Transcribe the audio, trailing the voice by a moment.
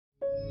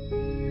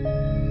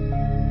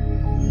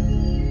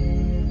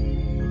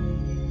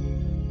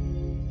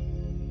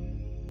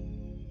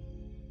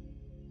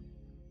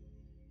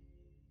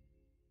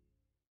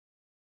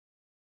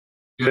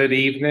Good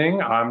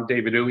evening. I'm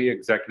David Uwe,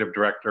 Executive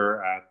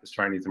Director at the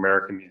Chinese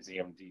American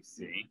Museum,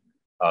 DC,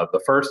 the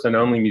first and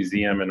only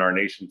museum in our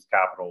nation's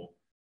capital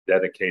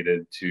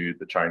dedicated to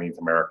the Chinese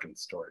American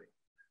story.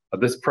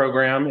 This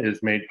program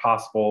is made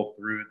possible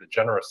through the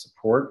generous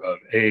support of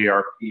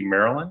AARP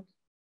Maryland.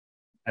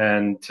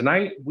 And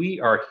tonight we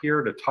are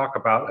here to talk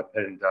about a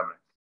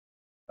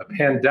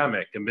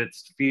pandemic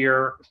amidst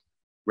fear,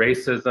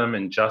 racism,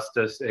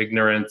 injustice,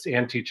 ignorance,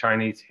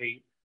 anti-Chinese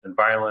hate and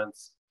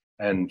violence,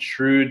 and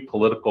shrewd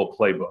political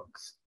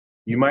playbooks.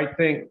 You might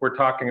think we're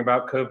talking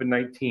about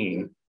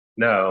COVID-19.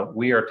 No,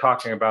 we are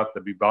talking about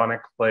the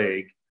bubonic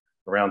plague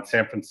around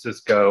San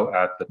Francisco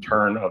at the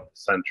turn of the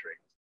century.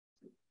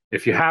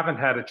 If you haven't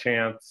had a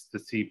chance to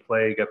see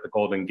Plague at the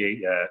Golden Gate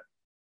yet,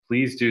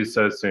 please do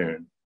so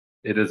soon.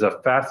 It is a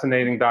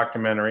fascinating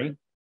documentary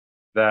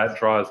that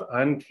draws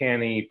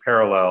uncanny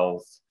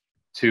parallels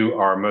to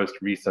our most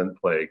recent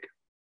plague.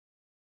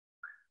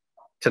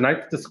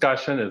 Tonight's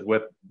discussion is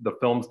with the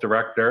film's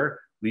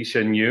director,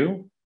 Li-Shin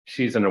Yu.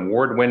 She's an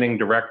award-winning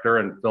director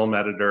and film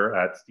editor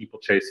at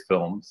Steeplechase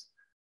Films,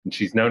 and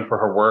she's known for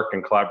her work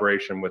in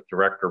collaboration with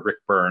director Rick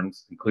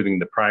Burns, including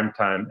the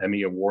Primetime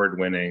Emmy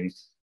Award-winning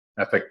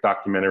epic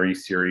documentary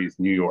series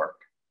New York,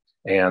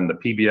 and the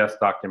PBS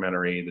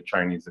documentary The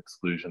Chinese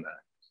Exclusion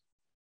Act.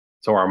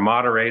 So our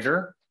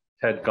moderator,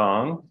 Ted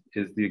Gong,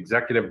 is the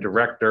executive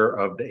director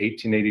of the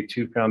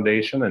 1882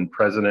 Foundation and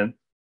president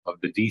of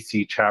the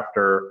DC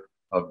chapter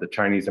of the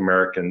Chinese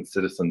American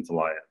Citizens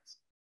Alliance.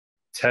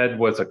 Ted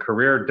was a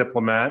career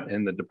diplomat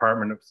in the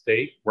Department of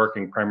State,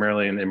 working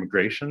primarily in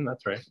immigration,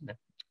 that's right.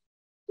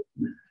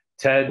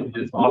 Ted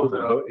is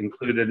also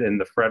included in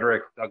the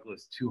Frederick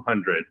Douglass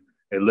 200,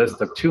 a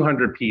list of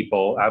 200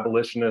 people,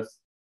 abolitionists,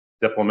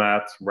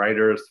 diplomats,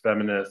 writers,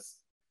 feminists,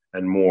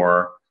 and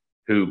more,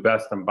 who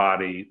best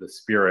embody the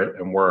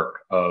spirit and work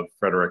of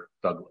Frederick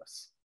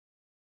Douglass.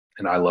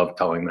 And I love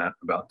telling that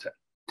about Ted.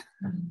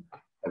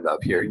 I love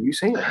hearing you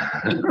say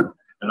that.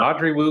 And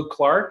Audrey Wu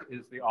Clark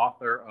is the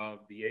author of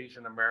The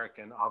Asian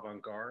American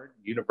Avant-Garde,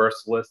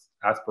 Universalist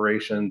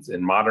Aspirations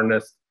in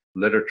Modernist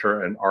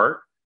Literature and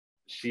Art.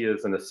 She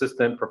is an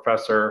assistant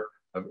professor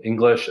of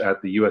English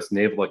at the U.S.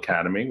 Naval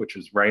Academy, which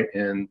is right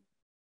in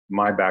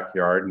my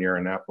backyard near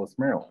Annapolis,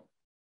 Maryland.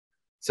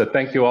 So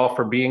thank you all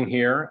for being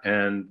here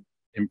and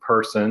in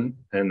person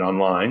and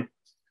online.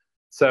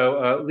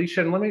 So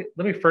Li-Shin, let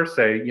me first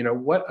say,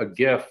 what a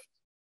gift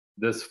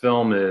this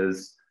film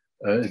is,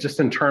 just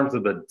in terms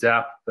of the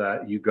depth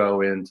that you go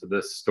into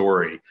this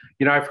story.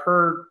 I've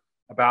heard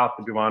about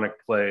the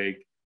bubonic plague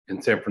in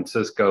San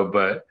Francisco,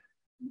 but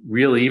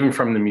really, even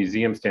from the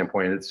museum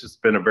standpoint, it's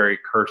just been a very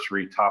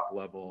cursory,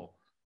 top-level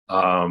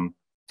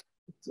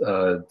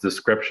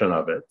description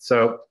of it.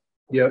 So,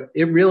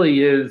 it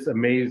really is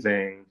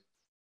amazing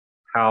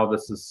how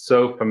this is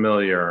so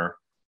familiar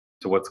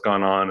to what's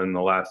gone on in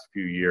the last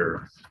few years.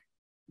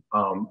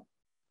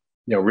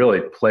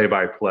 Really play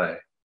by play.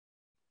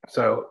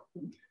 So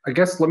I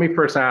guess let me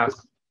first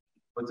ask,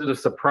 was it a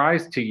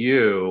surprise to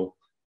you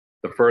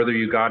the further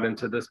you got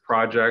into this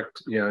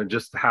project,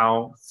 just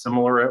how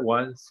similar it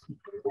was?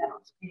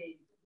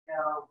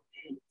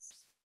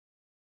 It's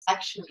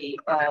actually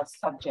a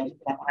subject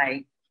that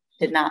I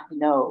did not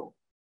know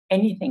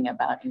anything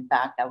about. In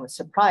fact, I was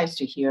surprised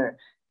to hear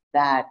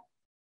that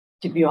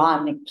the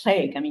bubonic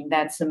plague,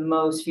 that's the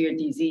most feared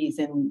disease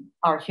in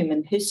our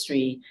human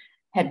history,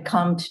 had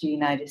come to the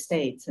United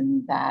States,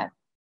 and that,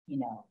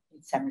 in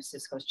San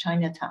Francisco's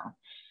Chinatown.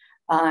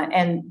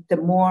 And the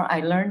more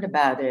I learned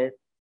about it,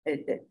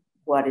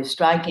 what is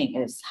striking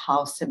is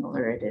how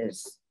similar it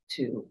is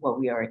to what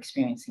we are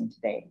experiencing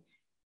today.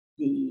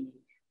 The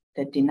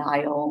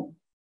denial,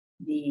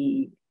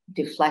 the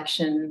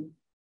deflection,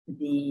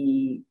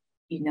 the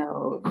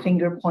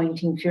finger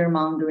pointing, fear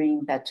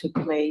mongering that took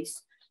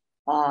place.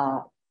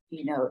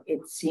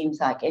 It seems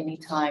like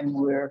anytime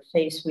we're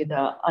faced with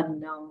an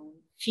unknown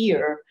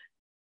fear,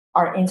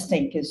 our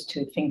instinct is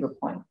to finger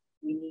point.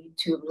 We need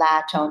to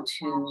latch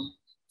onto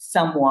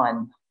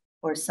someone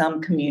or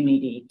some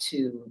community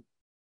to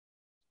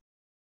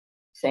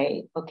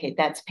say, okay,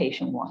 that's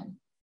patient one,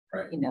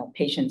 right.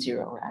 Patient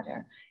zero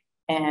rather,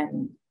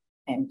 and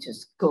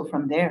just go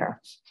from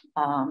there.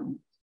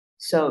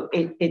 So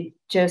it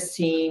just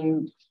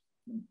seemed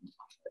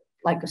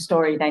like a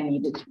story that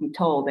needed to be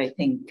told. I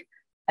think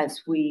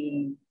as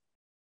we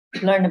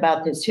learn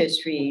about this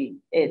history,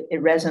 it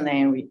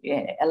resonates,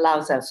 it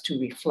allows us to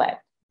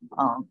reflect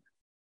on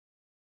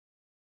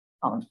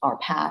our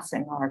past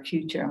and our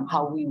future and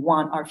how we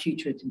want our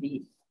future to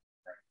be.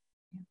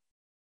 I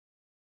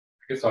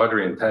guess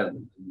Audrey and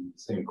Ted,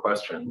 same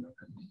question.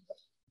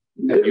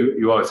 And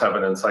you always have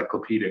an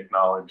encyclopedic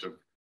knowledge of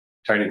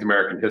Chinese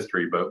American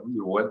history, but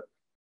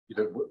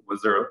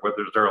was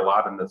there a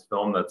lot in this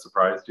film that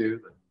surprised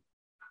you?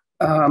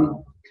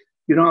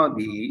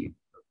 The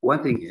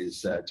one thing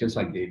is, just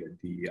like David,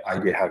 the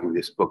idea of having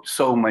this book,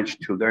 so much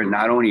to learn,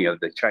 not only of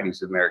the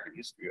Chinese American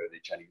history or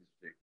the Chinese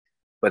history,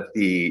 but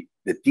the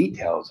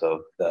details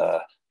of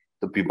the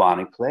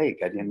bubonic plague.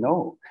 I didn't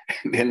know.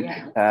 And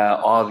then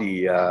all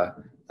the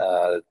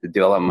the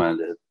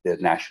development of the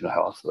national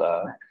health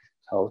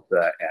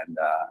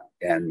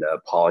and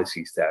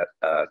policies that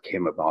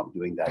came about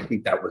doing that. I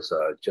think that was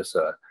just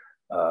a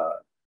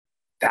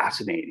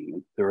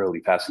fascinating, thoroughly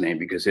fascinating,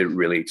 because it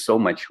relates so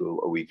much to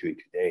what we're doing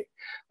today.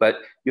 But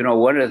you know,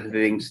 one of the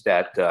things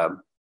that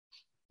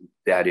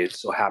that is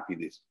so happy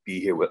to be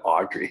here with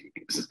Audrey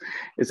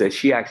is that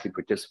she actually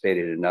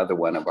participated in another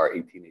one of our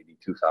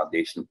 1882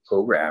 Foundation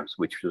programs,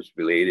 which was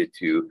related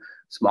to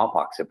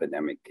smallpox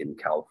epidemic in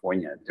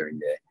California during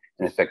the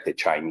and affected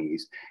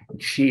Chinese.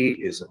 She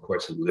is, of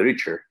course, in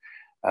literature,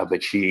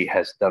 but she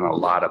has done a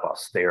lot about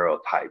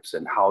stereotypes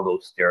and how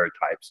those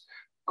stereotypes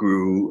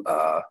grew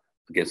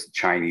against the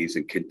Chinese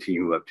and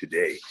continue up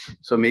today.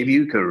 So maybe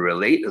you can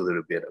relate a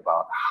little bit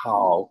about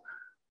how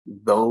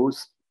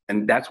those,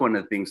 and that's one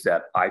of the things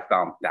that I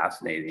found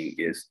fascinating,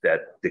 is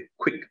that the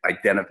quick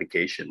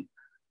identification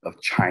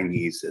of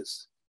Chinese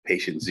as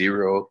patient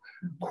zero,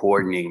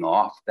 cordoning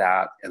off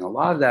that, and a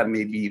lot of that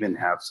maybe even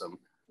have some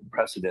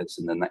precedents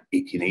in the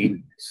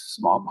 1880s,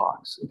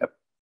 smallpox.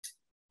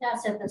 Yeah,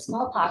 so the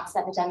smallpox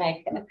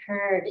epidemic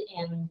occurred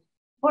in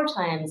 4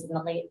 times in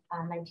the late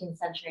 19th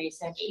century.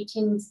 So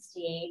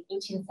 1868,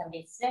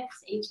 1876,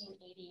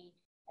 1880,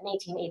 and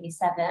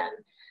 1887.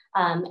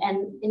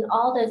 And in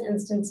all those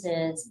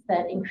instances,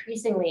 but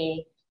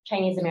increasingly,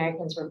 Chinese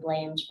Americans were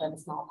blamed for the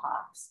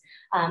smallpox.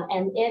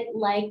 And it,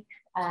 like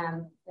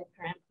the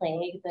current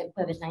plague, the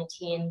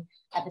COVID-19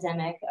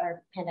 epidemic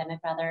or pandemic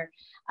rather,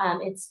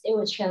 it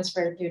was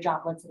transferred through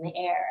droplets in the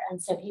air.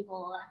 And so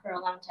people for a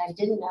long time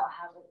didn't know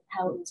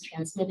how it was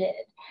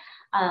transmitted.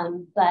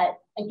 But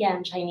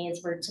again,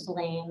 Chinese were to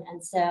blame.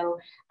 And so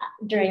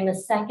during the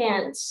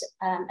second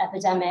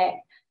epidemic,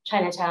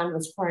 Chinatown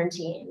was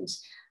quarantined.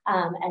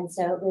 And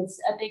so it was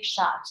a big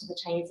shock to the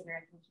Chinese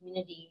American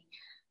community.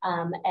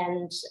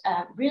 And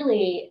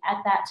really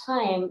at that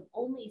time,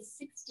 only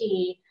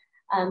 60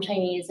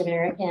 Chinese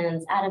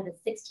Americans out of the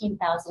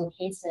 16,000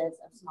 cases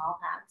of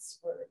smallpox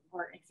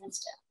were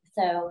existent.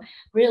 So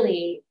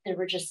really, there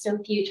were just so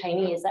few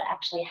Chinese that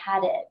actually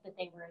had it, but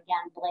they were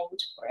again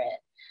blamed for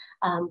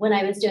it. When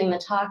I was doing the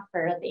talk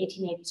for the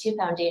 1882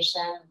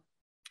 Foundation,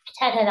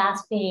 Ted had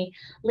asked me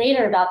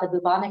later about the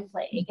bubonic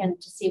plague and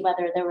to see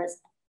whether there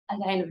was a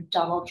kind of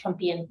Donald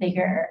Trumpian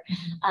figure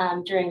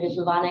during the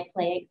bubonic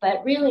plague.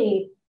 But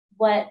really,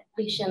 what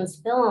Li-Shin's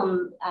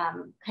film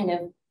kind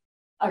of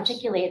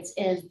articulates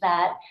is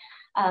that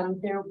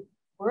there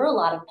were a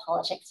lot of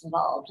politics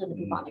involved in the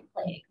bubonic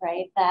plague,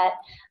 right? That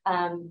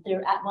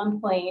there at one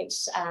point,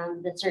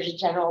 the Surgeon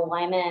General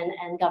Wyman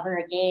and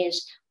Governor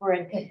Gage were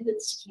in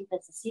cahoots to keep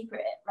this a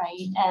secret,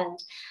 right? And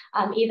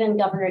even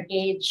Governor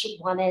Gage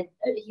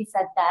he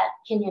said that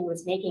Kenyon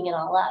was making it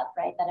all up,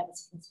 right? That it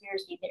was a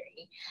conspiracy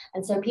theory.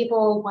 And so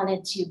people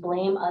wanted to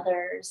blame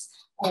others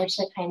or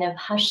to kind of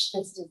hush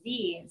this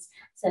disease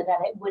so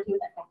that it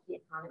wouldn't affect the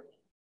economy.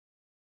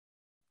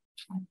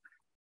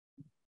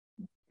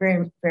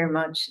 Very, very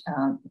much.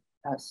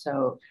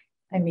 So,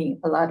 I mean,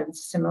 a lot of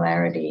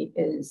similarity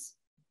is,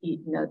 you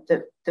know,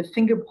 the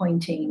finger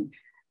pointing,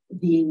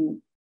 there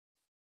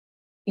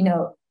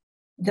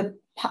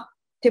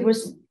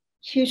was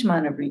huge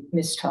amount of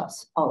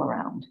mistrust all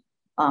around.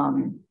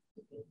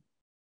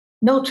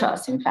 No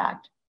trust, in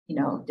fact, you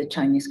know, the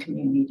Chinese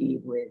community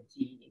with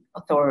the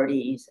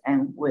authorities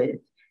and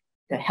with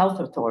the health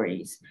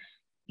authorities.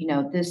 You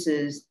know, this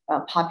is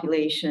a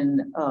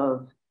population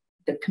of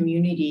the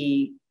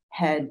community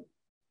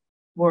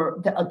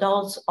the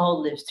adults all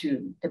lived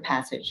through the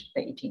passage of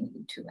the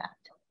 1882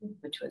 Act,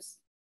 which was,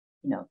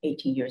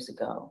 18 years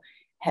ago,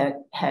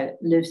 had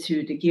lived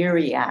through the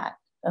Geary Act,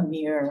 a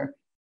mere,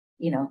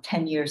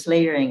 10 years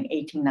later in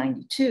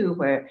 1892,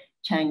 where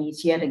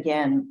Chinese yet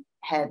again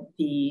had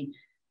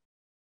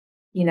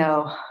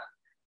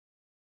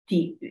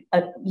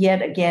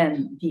yet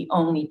again, the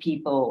only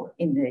people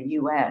in the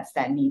US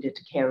that needed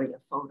to carry a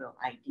photo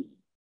ID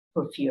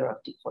for fear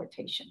of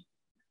deportation.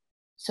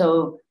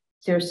 So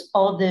there's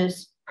all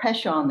this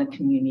pressure on the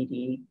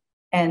community,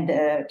 and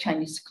the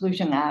Chinese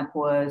Exclusion Act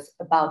was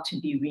about to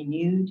be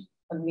renewed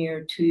a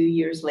mere 2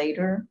 years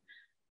later.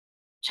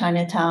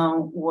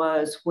 Chinatown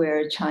was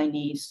where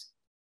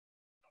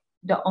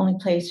the only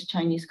place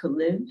Chinese could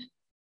live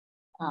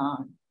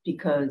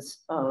because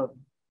of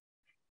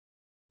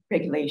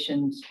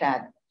regulations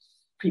that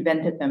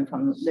prevented them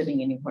from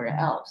living anywhere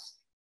else.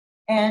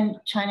 And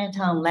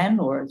Chinatown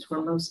landlords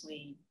were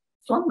mostly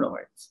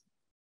slumlords,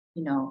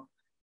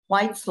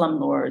 white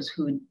slumlords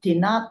who did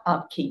not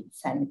upkeep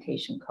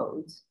sanitation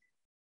codes,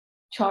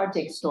 charged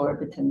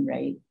exorbitant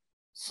rate.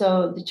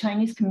 So the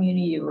Chinese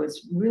community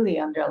was really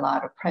under a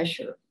lot of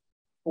pressure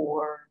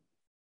for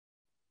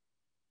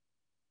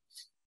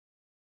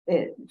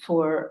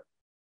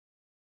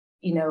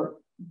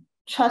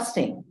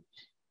trusting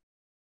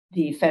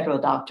the federal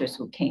doctors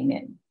who came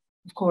in.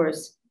 Of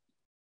course,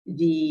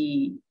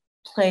 the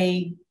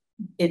plague,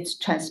 its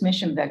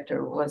transmission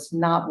vector was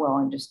not well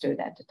understood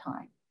at the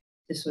time.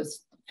 This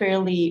was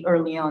fairly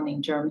early on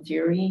in germ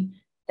theory,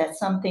 that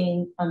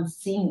something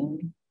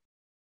unseen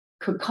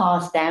could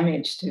cause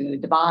damage to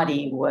the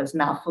body was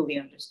not fully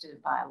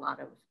understood by a lot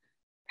of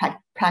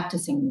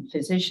practicing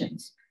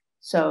physicians.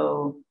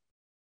 So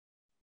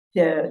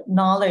the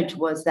knowledge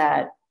was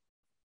that,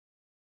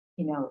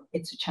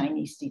 it's a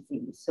Chinese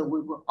disease, so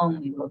we will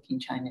only look in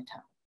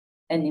Chinatown.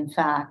 And in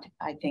fact,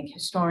 I think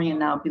historians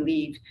now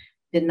believe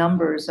the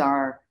numbers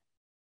are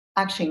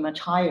actually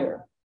much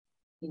higher,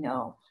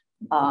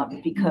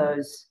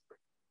 because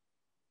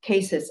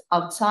cases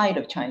outside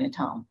of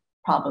Chinatown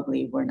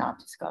probably were not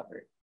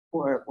discovered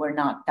or were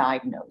not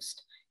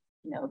diagnosed,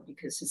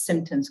 because the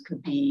symptoms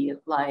could be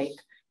like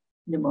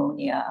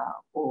pneumonia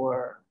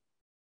or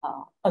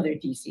other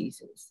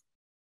diseases.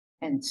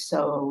 And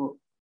so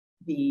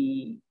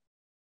the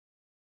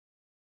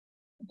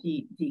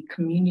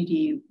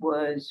community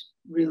was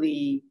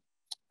really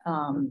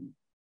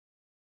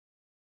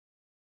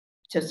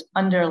just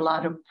under a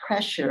lot of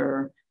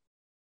pressure,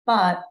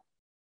 but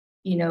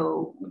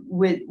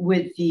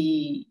with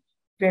the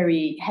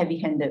very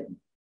heavy-handed,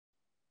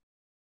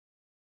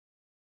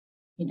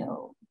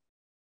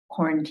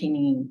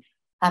 quarantining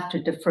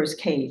after the first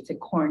case, the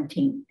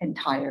quarantine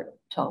entire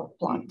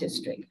 12-block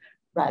district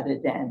rather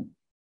than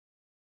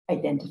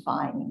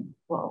identifying,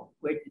 well,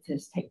 where did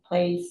this take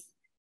place?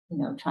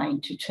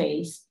 Trying to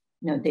trace.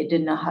 They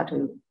didn't know how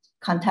to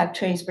contact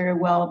trace very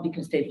well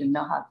because they didn't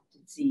know how the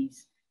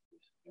disease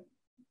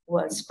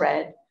was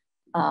spread.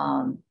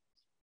 So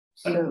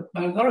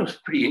I thought it was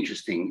pretty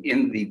interesting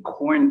in the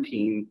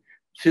quarantine,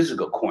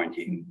 physical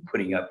quarantine,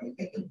 putting up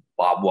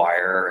barbed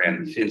wire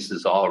and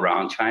fences all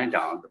around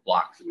Chinatown. The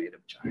blocks are made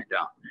of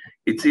Chinatown.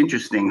 It's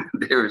interesting.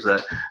 There's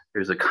a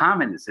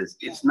comment that says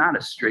it's not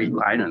a straight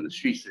line on the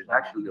streets. There's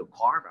actually little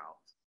carve outs.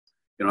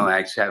 I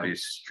actually have a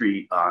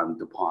street on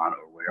DuPont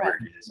or wherever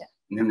it is. Yeah.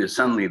 And then there's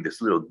suddenly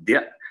this little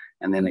dip,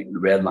 and then the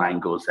red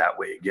line goes that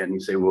way again. You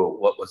say, well,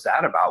 what was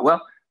that about?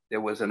 Well, there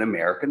was an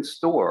American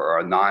store or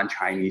a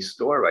non-Chinese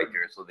store right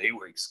there, so they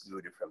were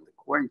excluded from the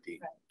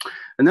quarantine. Right.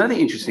 Another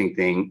interesting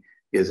thing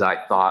is I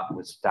thought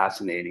was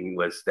fascinating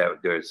was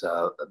that there's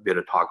a bit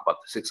of talk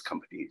about the 6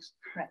 companies.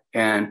 Right.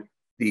 And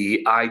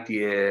the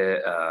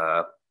idea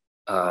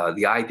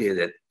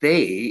that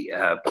they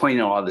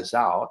pointed all this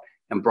out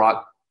and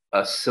brought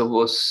a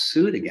civil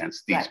suit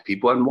against these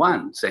people and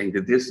won, saying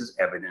that this is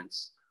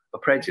evidence of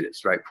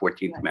prejudice, right?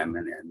 14th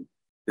Amendment, and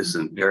this is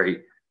a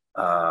very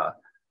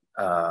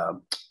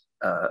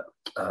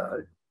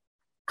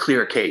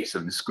clear case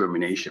of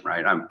discrimination,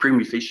 right? I'm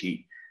prima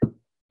facie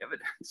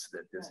evidence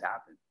that this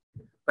happened.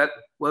 But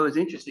what was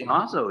interesting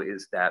also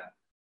is that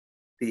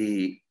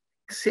the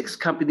 6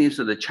 companies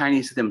of the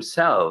Chinese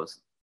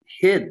themselves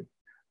hid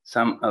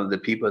some of the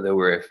people that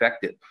were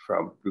affected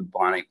from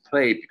bubonic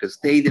plague because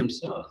they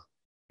themselves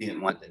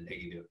didn't want the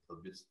negative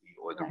publicity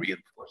or the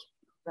reinforcement.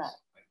 Right.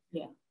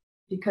 Yeah.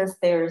 Because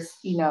there's,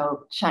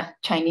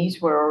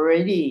 Chinese were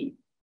already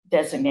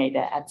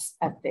designated as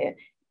the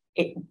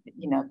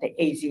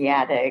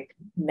Asiatic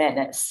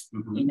menace,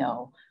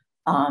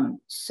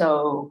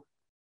 so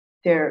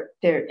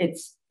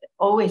it's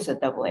always a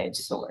double-edged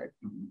sword,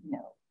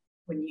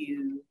 when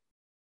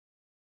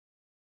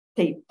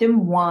they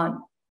didn't want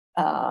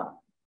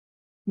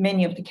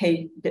many of the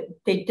case,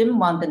 they didn't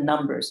want the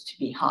numbers to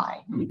be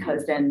high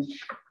because then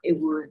it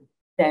would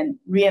then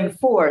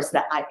reinforce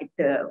the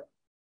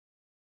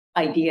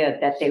idea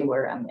that they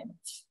were a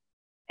menace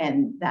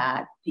and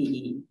that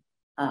the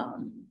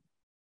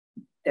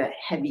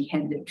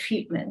heavy-handed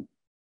treatment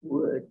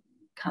would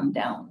come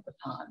down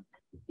upon.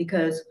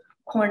 Because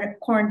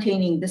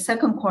quarantining, the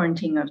second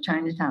quarantine of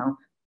Chinatown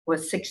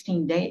was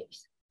 16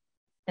 days.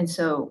 And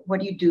so what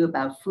do you do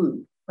about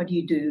food? What do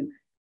you do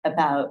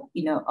about,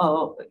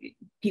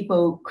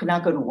 people could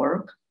not go to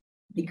work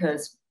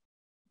because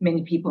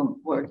many people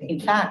worked, in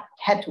fact,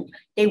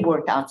 they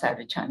worked outside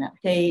of China.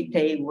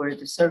 They were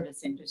the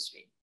service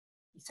industry,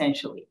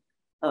 essentially,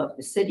 of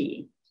the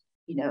city.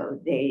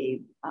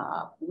 They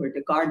were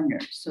the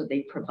gardeners, so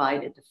they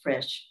provided the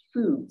fresh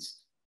foods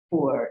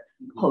for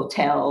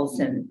hotels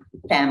and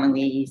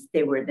families.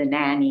 They were the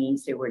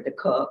nannies, they were the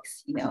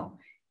cooks,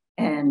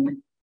 and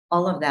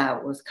all of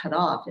that was cut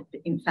off.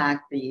 In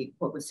fact,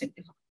 what was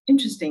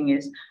interesting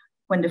is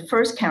when the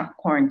first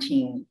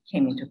quarantine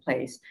came into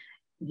place,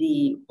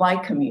 the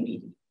white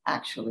community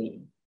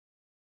actually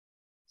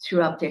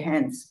threw up their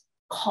hands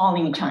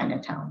calling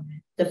Chinatown.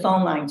 The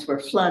phone lines were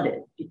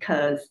flooded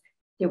because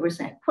they were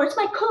saying, where's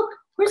my cook?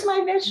 Where's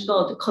my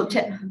vegetable? The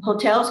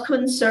hotels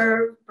couldn't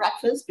serve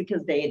breakfast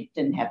because they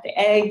didn't have the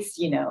eggs,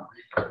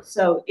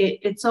 So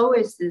it's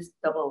always this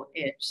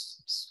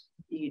double-edged,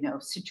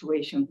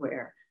 situation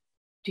where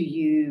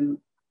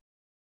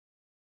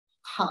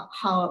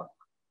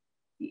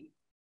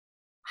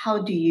how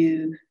do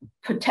you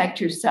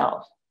protect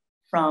yourself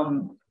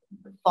from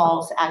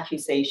false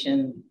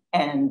accusation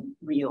and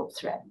real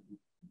threat?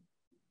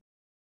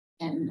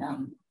 And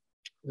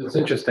it's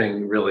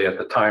interesting, really, at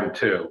the time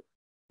too.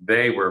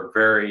 They were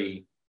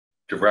very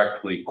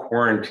directly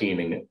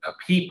quarantining a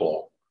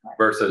people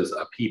versus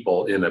a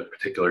people in a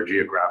particular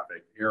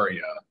geographic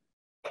area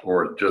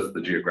or just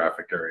the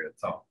geographic area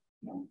itself.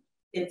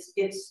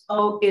 it's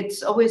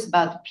always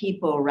about the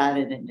people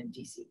rather than the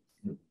disease.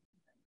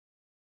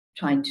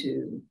 Trying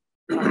to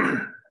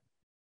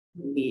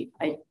really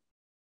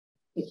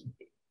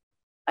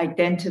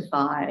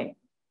identify,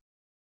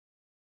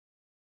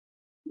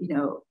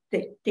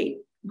 they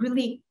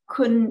really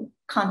couldn't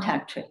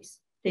contact trace.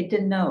 They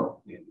didn't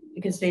know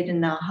because they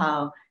didn't know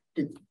how.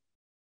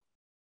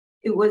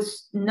 It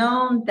was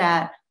known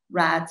that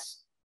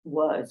rats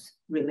was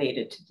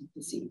related to the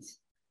disease,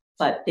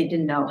 but they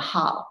didn't know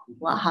how.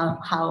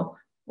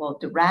 Well,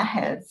 the rat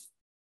has,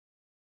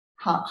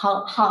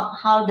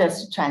 how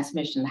does the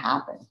transmission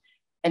happen?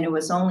 And it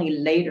was only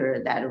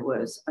later that it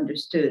was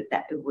understood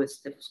that it was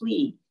the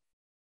flea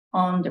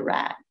on the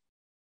rat,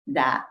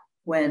 that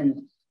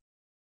when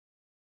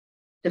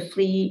the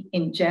flea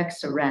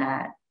injects a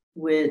rat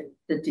with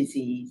the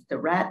disease, the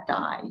rat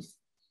dies,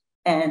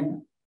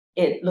 and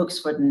it looks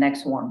for the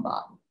next warm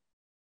body.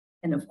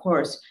 And of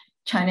course,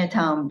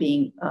 Chinatown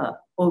being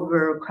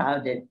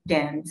overcrowded,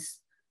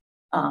 dense,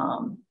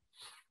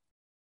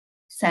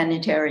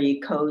 sanitary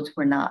codes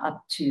were not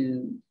up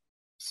to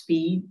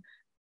speed.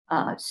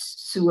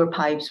 Sewer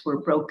pipes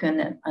were broken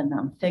and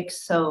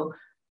unfixed. So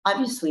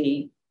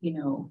obviously,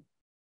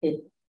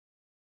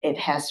 it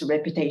has the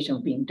reputation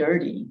of being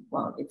dirty.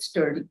 Well, it's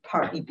dirty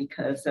partly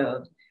because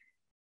of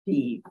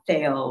the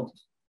failed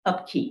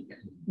upkeep,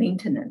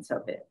 maintenance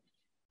of it.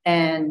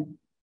 And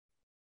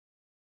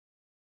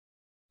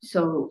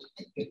so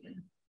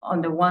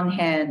on the one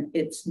hand,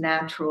 it's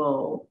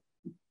natural,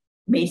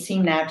 may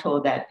seem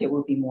natural that there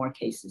will be more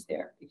cases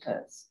there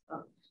because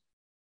of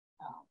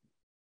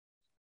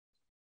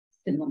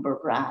the number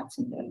of rats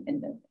and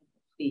the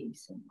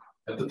fleas.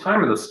 At the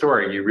time of the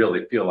story, you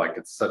really feel like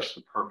it's such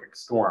the perfect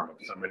storm of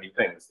so many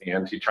things. The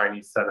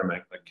anti-Chinese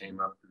sentiment that came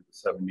up through the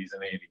 70s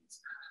and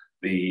 80s,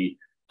 the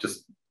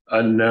just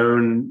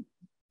unknown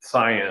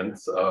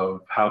science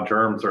of how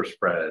germs are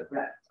spread.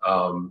 Right.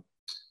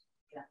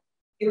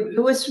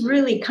 It was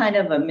really kind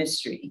of a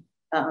mystery.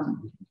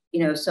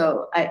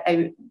 So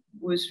I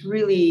was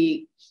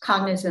really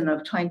cognizant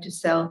of trying to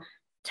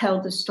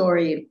tell the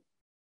story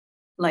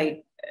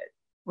like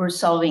we're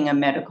solving a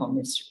medical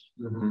mystery.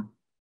 Mm-hmm.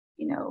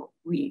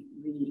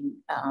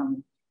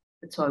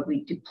 That's why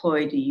we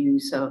deployed the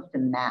use of the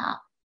map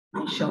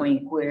and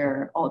showing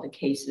where all the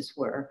cases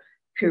were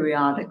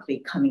periodically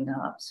coming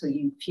up. So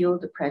you feel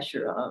the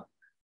pressure of,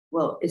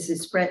 well, is it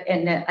spread?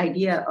 And the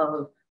idea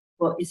of,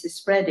 well, is it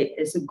spreading?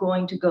 Is it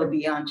going to go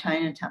beyond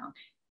Chinatown?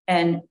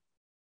 And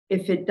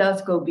if it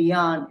does go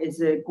beyond,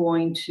 is it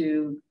going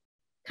to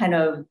kind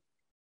of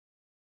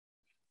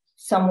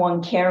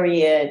someone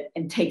carry it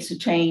and takes a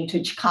train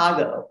to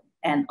Chicago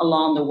and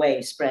along the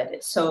way spread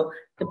it? So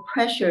the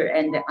pressure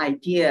and the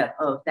idea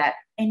of that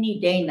any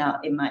day now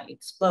it might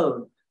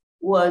explode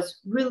was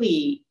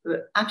really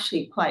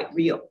actually quite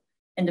real.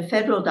 And the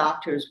federal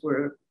doctors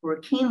were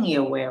keenly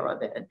aware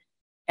of it.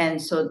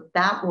 And so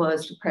that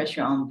was the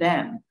pressure on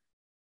them.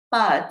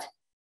 But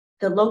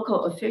the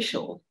local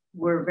officials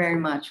were very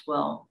much,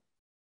 well,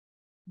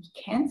 you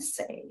can't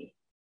say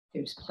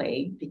there's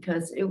plague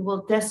because it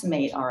will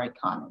decimate our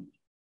economy.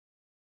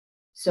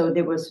 So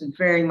there was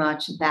very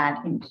much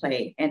that in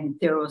play. And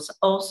there was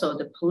also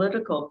the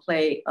political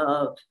play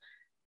of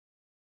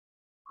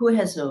who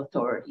has the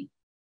authority?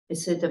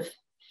 Is it the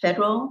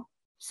federal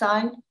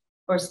side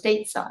or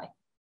state side?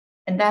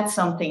 And that's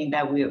something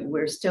that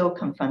we're still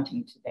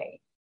confronting today.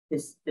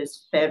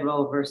 This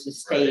federal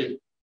versus state,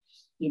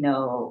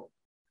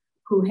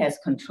 who has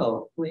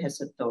control, who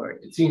has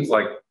authority. It seems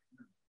like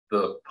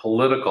the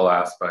political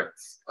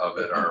aspects of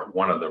it are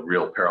one of the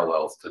real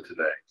parallels to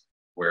today,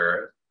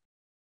 where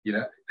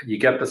you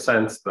get the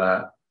sense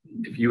that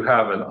if you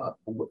have a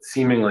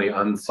seemingly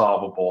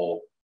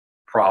unsolvable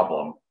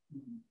problem,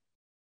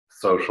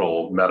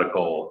 social,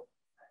 medical,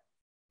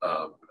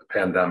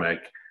 pandemic,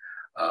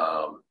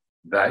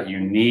 that you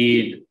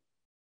need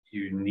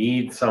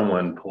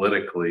someone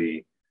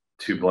politically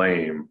to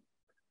blame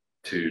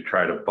to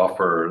try to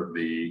buffer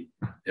the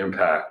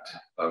impact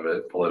of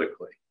it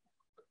politically.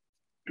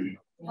 It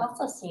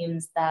also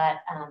seems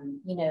that,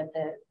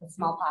 the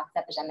smallpox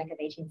epidemic of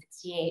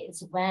 1868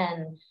 is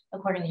when,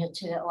 according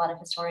to a lot of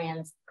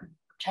historians,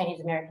 Chinese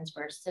Americans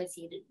were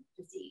associated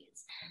with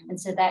disease. And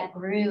so that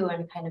grew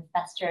and kind of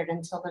festered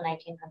until the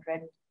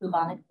 1900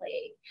 bubonic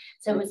plague.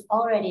 So it was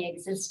already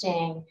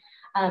existing.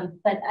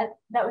 But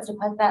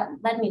that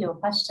led me to a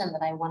question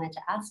that I wanted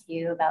to ask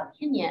you about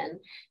Kinyon,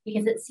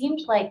 because it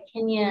seemed like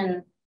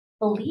Kinyon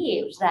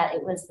believed that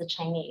it was the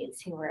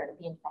Chinese who were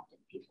the infected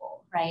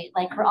people, right?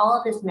 Like for all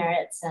of his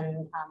merits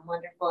and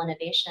wonderful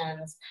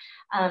innovations,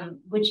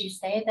 would you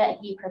say that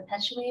he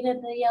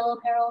perpetuated the yellow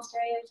peril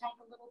stereotype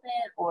a little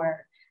bit,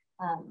 or?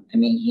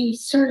 He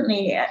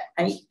certainly,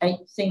 I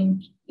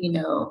think,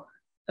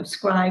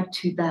 ascribed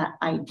to that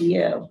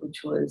idea,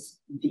 which was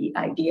the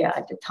idea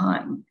at the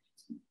time,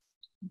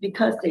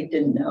 because they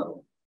didn't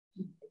know.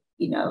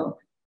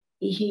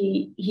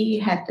 He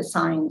had the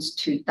science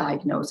to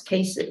diagnose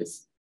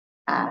cases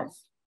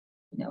as,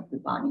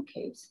 bubonic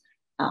case,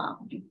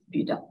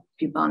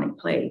 bubonic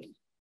plague.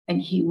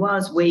 And he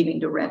was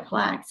waving the red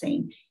flag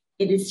saying,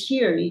 it is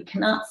here, you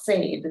cannot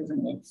say it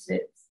doesn't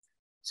exist.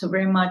 So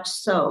very much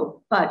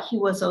so, but he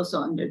was also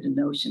under the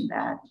notion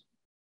that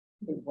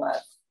it was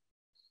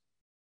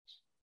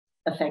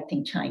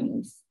affecting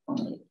Chinese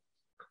only.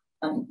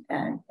 And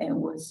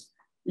was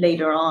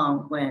later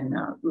on when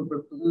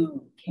Rubber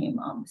Blue came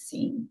on the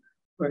scene,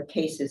 where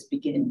cases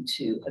begin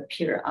to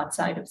appear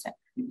outside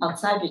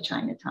of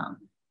Chinatown.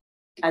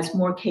 As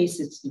more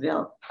cases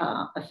developed,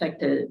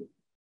 affected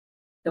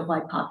the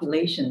white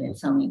population, it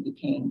suddenly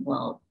became,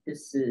 well,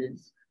 this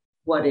is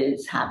what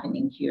is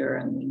happening here,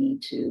 and we need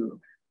to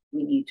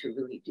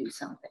really do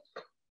something.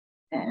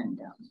 And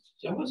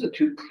so it wasn't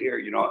too clear,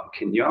 you know,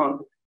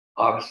 Kenyon,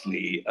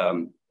 obviously,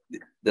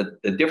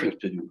 the difference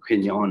between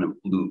Kenyon and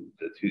Blue,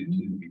 the two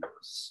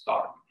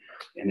stock,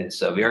 and it's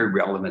very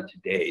relevant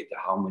today to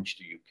how much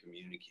do you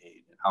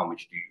communicate and how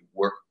much do you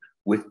work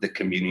with the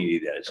community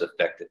that is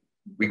affected,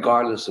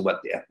 regardless of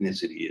what the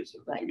ethnicity is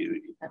of the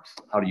community.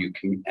 How do you,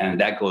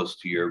 and that goes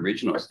to your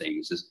original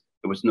things, is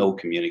there was no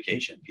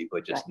communication.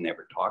 People just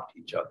never talked to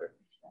each other.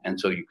 And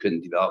so you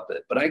couldn't develop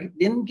it. But I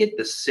didn't get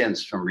the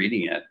sense from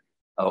reading it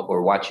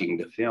or watching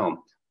the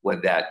film, was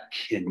that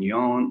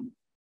Kenyon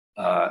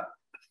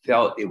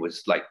felt it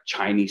was like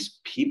Chinese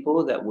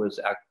people that was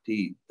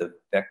actually the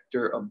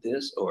vector of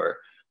this, or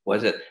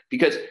was it,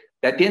 because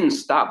that didn't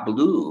stop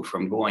Blue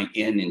from going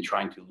in and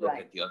trying to look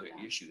at the other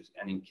issues.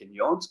 And in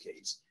Kenyon's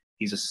case,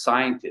 he's a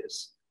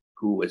scientist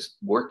who was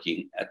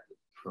working at,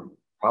 for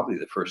probably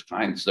the first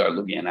time, started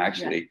looking at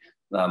actually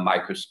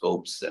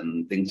microscopes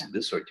and things of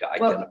this sort to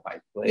identify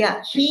plague.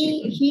 Yeah,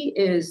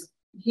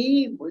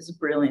 he was a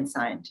brilliant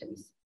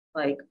scientist,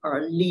 like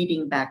our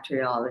leading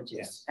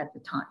bacteriologist at the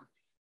time.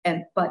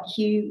 But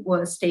he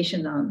was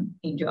stationed on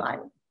Angel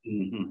Island,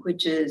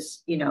 which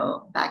is, you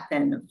know, back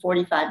then a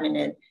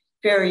 45-minute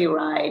ferry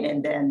ride,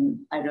 and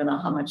then I don't know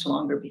how much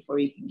longer before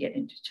you can get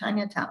into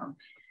Chinatown.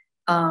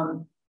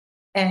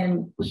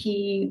 And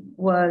he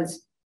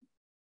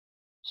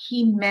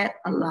met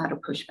a lot of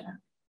pushback,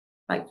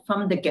 like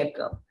from the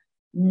get-go.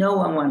 No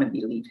one wanted to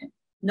believe him.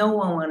 No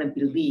one wanted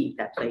to believe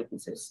that plague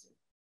existed,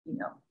 you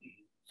know,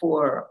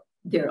 for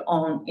their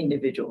own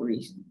individual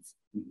reasons.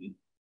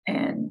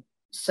 And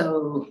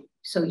so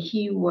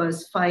he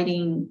was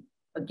fighting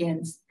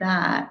against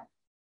that.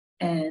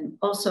 And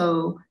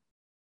also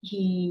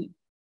he,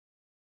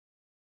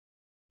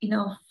 you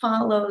know,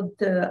 followed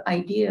the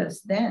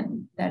ideas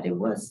then that it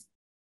was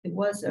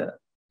a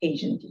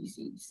Asian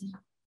disease.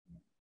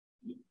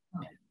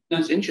 Now,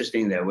 it's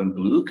interesting that when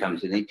Blue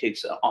comes in, he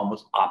takes an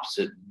almost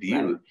opposite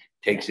view,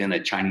 takes in a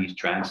Chinese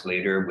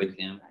translator with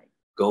him,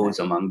 goes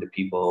among the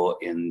people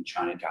in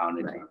Chinatown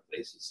and different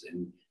places.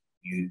 And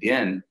you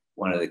then,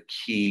 one of the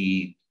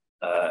key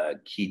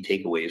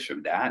takeaways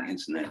from that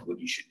incident, what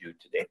you should do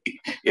today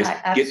is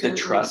get the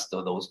trust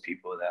of those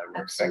people that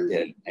were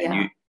affected.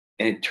 And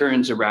and it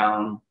turns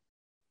around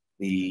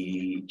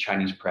the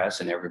Chinese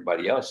press and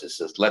everybody else. It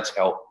says, let's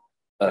help.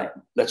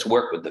 Let's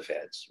work with the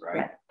feds,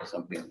 right?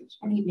 Something.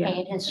 And he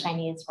paid his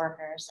Chinese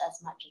workers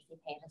as much as he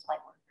paid his white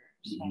workers.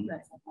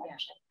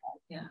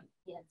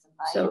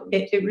 So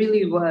it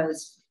really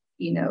was,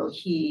 you know,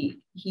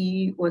 he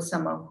was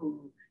someone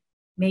who,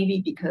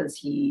 maybe because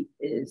he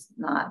is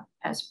not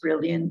as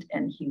brilliant,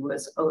 and he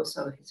was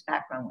also, his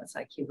background was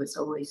like, he was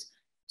always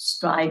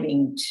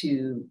striving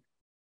to,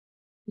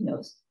 you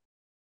know,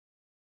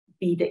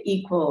 be the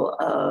equal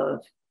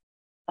of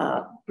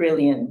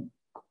brilliant.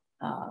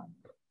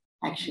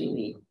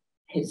 Actually,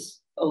 his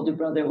older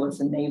brother was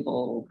a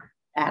naval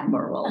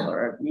admiral,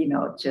 or, you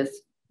know, just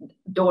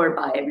adored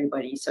by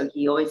everybody. So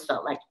he always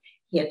felt like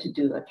he had to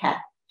do a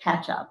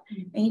catch up.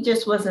 And he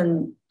just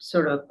wasn't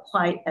sort of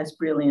quite as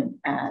brilliant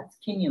as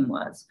Kenyon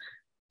was.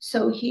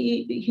 So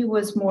he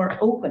was more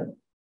open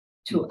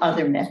to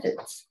other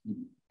methods,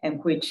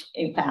 and which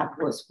in fact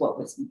was what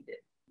was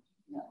needed.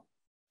 You know,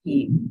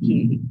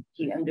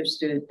 he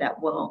understood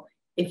that, well,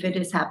 if it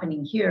is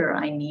happening here,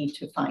 I need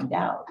to find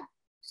out.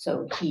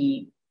 So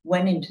he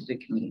went into the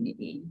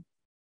community,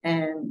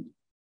 and,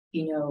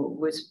 you know,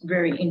 was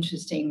very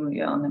interesting. We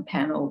were on a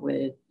panel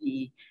with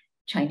the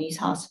Chinese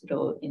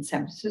hospital in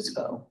San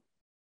Francisco,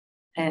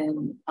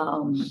 and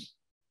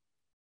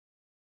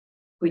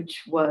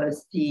which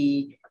was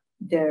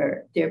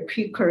their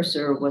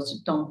precursor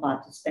was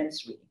Donghua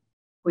Dispensary,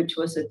 which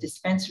was a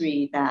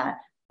dispensary that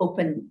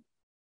opened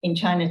in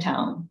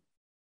Chinatown.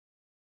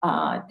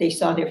 They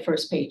saw their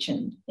first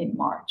patient in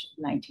March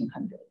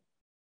 1900.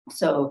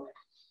 So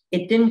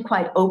it didn't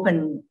quite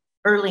open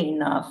early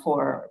enough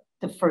for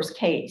the first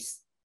case,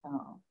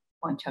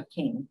 Wang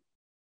King,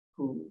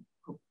 who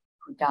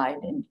died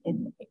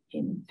in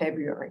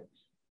February.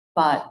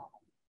 But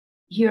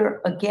here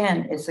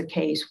again is a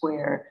case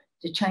where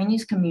the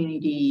Chinese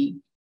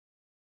community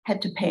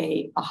had to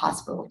pay a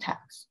hospital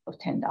tax of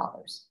 $10,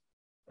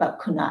 but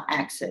could not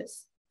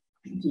access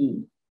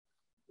the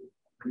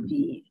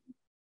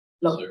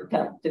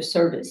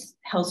service,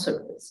 health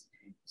service.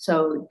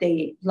 So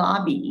they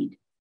lobbied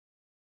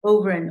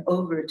over and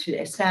over to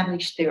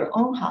establish their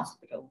own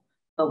hospital,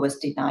 but was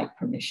denied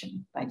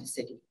permission by the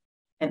city.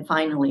 And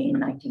finally, in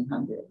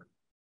 1900,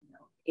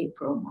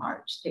 April,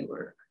 March, they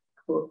were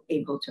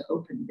able to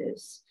open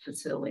this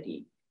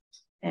facility.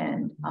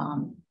 And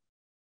 $10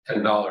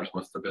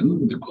 must have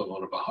been the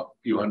equivalent of a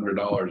few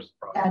 $100s.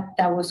 Probably.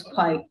 that was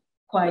quite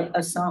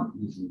a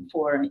sum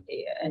for an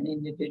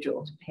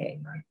individual to pay,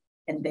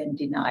 and then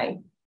deny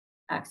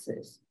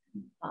access.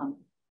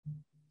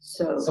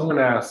 So someone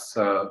asks,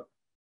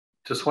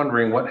 just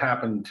wondering what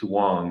happened to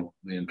Wang,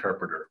 the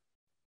interpreter.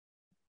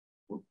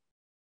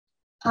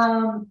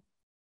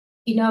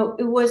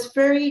 It was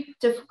very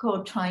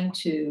difficult trying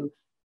to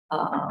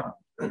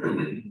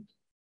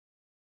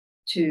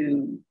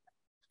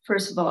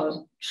first of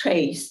all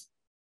trace,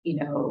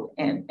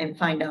 and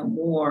find out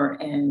more.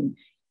 And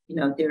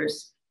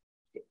there's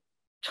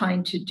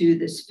trying to do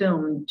this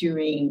film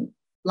during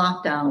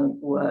lockdown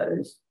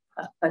was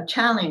a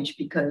challenge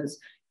because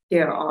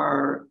there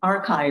are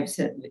archives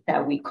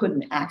that we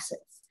couldn't access.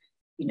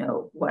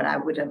 What I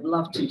would have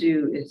loved to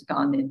do is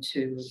gone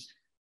into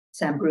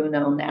San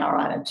Bruno,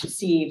 Nara, to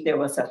see if there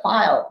was a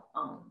file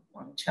on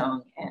Wang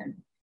Chung and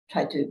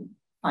try to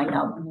find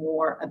out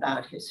more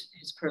about his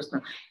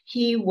personal.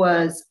 He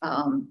was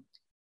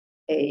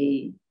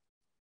a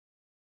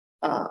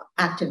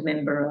active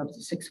member of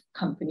the Sixth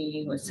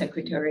Company, was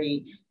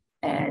secretary,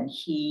 and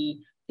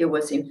there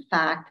was in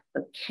fact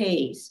a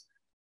case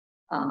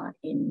at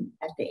the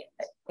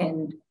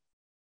end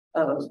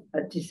of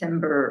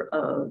December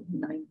of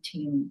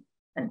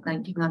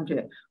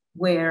 1900,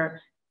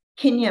 where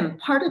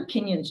part of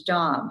Kenyon's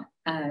job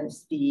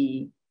as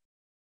the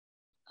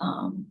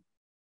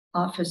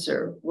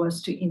officer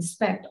was to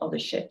inspect all the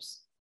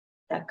ships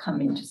that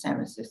come into San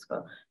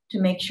Francisco to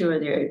make sure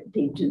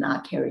they do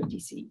not carry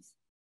disease.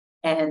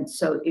 And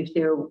so if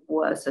there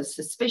was a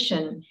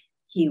suspicion,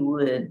 he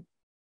would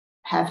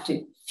have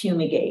to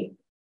fumigate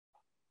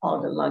all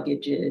the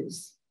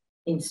luggages,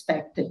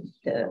 inspect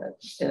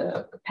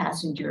the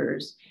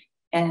passengers,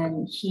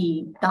 and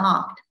he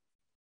docked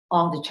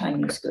all the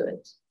Chinese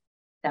goods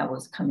that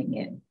was coming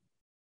in.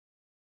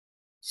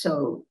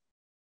 So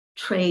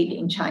trade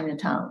in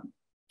Chinatown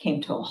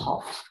came to a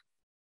halt.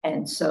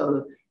 And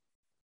so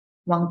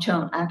Wang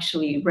Chung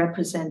actually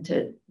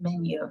represented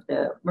many of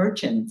the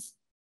merchants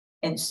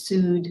and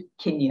sued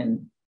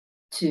Kenyon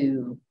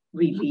to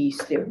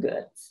release their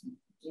goods.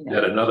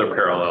 Yet another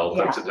parallel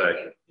to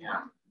today.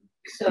 Yeah.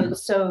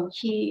 So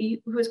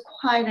he was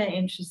quite an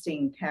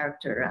interesting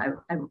character.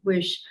 I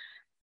wish,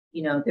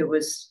 we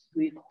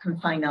can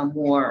find out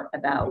more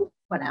about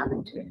what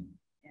happened to him.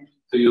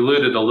 So you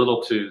alluded a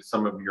little to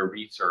some of your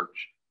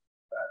research.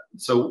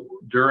 So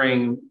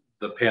during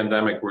the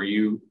pandemic, were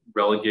you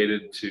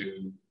relegated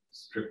to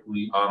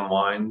strictly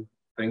online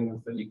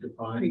things that you could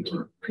find?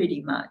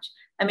 Pretty much.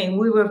 I mean,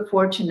 we were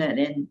fortunate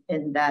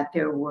in that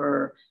there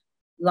were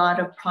a lot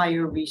of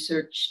prior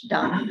research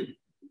done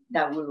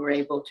that we were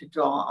able to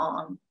draw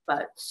on,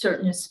 but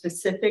certain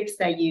specifics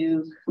that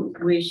you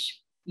wish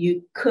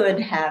you could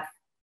have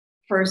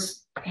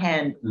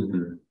firsthand,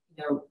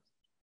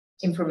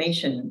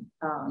 information,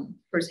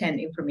 firsthand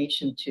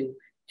information to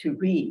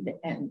read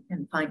and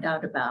find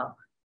out about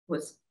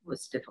was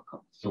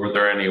difficult. So were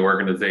there any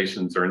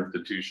organizations or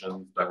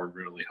institutions that were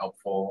really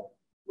helpful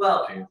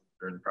during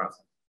the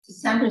process? The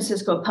San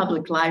Francisco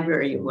Public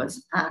Library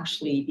was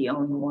actually the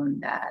only one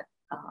that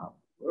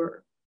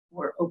were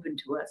open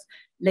to us.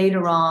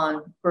 Later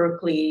on,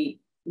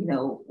 Berkeley,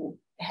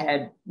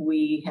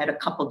 we had a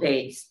couple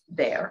days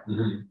there,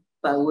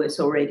 but it was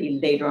already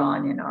later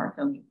on in our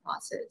filming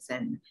process.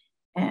 And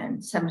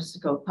San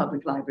Francisco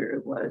Public Library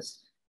was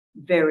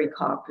very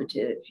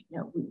cooperative.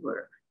 We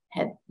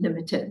had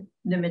limited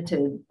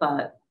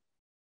but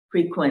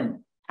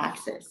frequent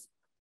access.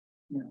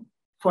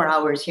 4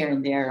 hours here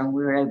and there, and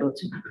we were able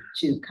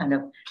to kind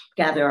of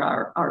gather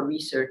our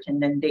research,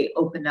 and then they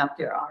opened up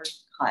their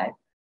archive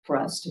for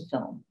us to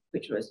film,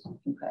 which was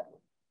incredible.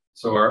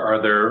 So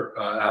are there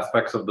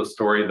aspects of the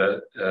story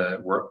that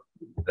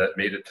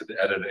made it to the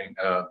editing,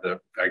 I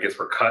guess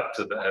were cut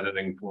to the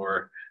editing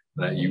floor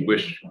that you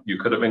wish you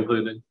could have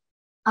included?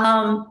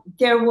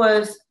 There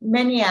was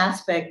many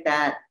aspects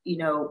that,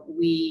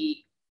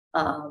 we,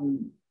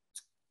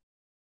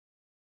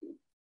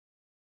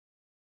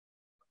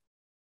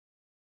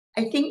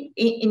 I think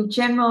in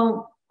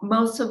general,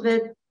 most of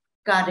it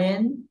got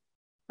in,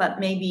 but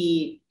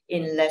maybe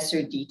in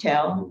lesser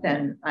detail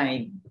than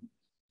I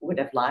would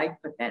have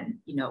liked. But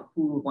then,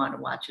 who would want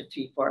to watch a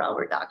 3-4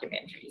 hour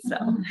documentary? So,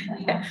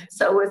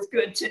 so it was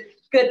good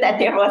that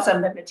there was a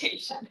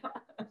limitation.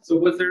 So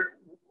was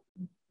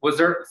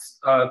there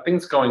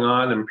things going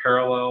on in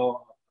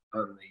parallel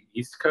on the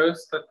East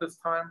Coast at this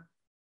time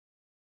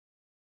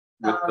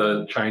with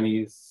the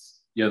Chinese?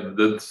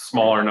 The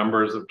smaller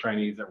numbers of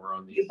Chinese that were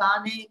on the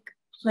Bubonic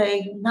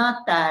plague,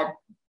 not that.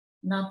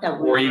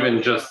 Or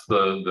even just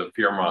the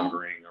fear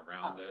mongering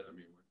around it. I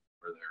mean,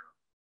 were there?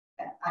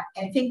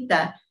 I think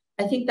that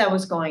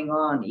was going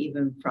on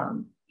even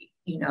from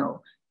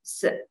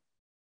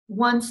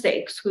once the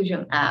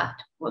Exclusion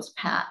Act was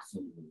passed,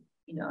 and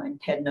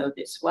Ted knows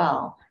this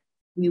well.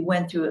 We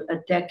went through a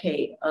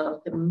decade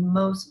of the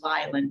most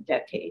violent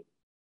decade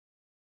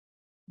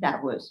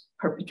that was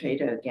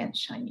perpetrated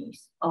against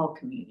Chinese, all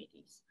communities.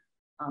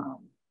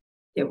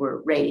 There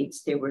were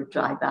raids, there were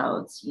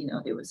drive-outs. You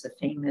know, there was a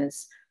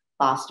famous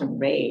Boston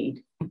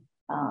raid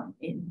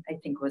in, I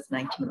think it was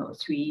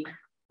 1903,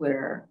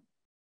 where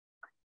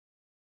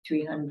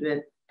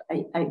 300,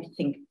 I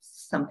think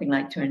something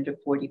like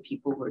 240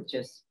 people were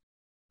just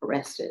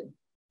arrested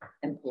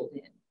and pulled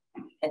in.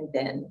 And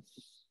then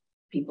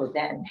people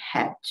then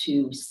had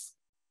to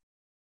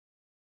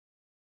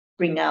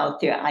bring out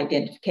their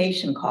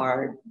identification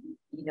card,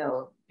 you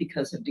know,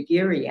 because of the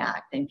Geary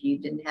Act. And if you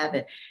didn't have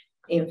it,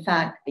 in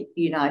fact,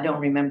 you know, I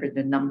don't remember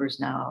the numbers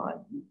now. A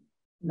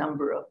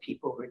number of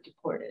people were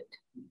deported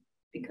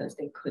because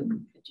they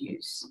couldn't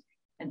produce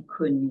and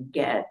couldn't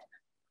get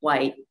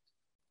white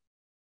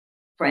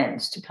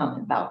friends to come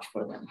and vouch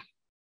for them.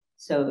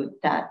 So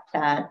that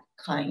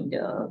kind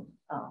of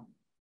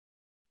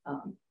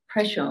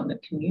pressure on the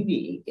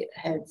community, it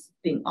has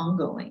been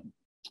ongoing.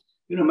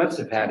 You know, must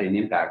have had an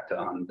impact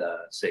on the,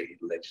 say,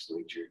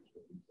 legislature,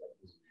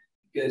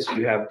 because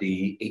you have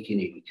the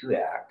 1882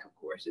 Act, of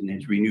course, and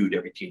it's renewed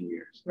every 10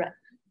 years. Right.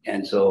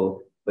 And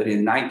so, but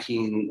in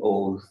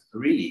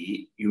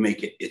 1903, you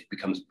make it, it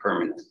becomes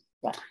permanent.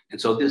 Right. And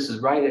so this is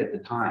right at the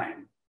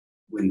time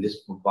when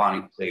this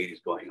bubonic plague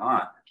is going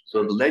on.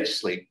 So the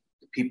legislature,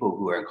 the people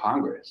who are in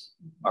Congress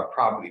are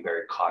probably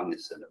very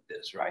cognizant of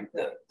this, right?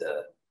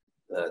 The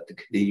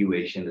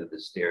continuation of the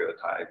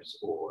stereotypes,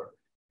 or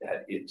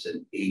that it's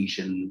an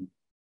Asian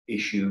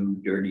issue,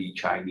 dirty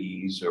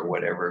Chinese or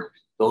whatever,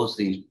 those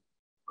things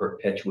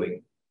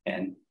perpetuate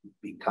and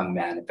become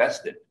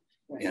manifested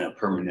in a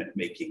permanent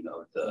making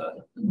of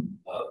the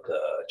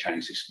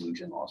Chinese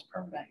exclusion laws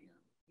permanent.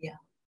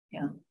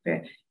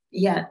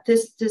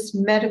 This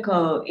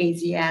medical,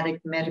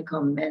 Asiatic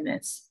medical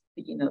menace,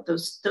 you know,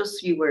 those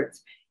three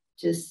words,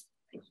 just,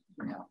 you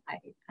know,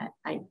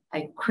 I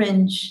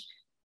cringe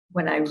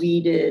when I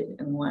read it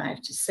and when I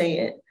have to say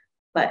it,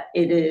 but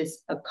it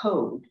is a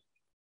code.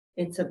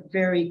 It's a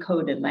very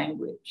coded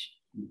language,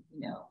 you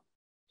know,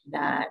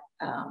 that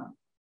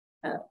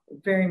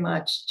very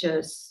much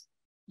just,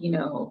 you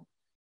know,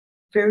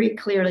 very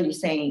clearly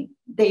saying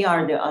they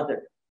are the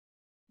other.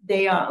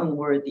 They are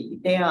unworthy,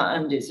 they are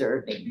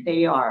undeserving,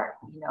 they are,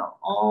 you know,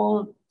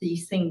 all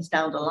these things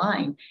down the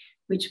line,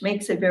 which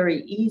makes it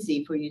very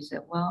easy for you to say,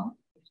 well,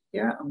 if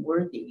they're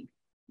unworthy,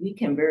 we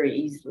can very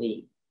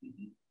easily,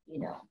 you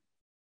know,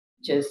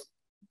 just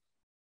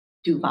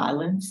do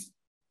violence,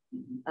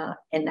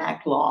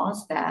 enact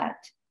laws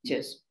that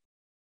just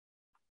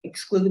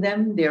exclude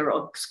them. They're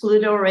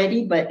excluded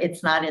already, but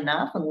it's not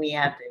enough, and we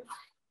have to,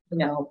 you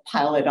know,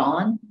 pile it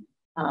on.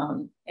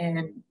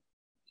 And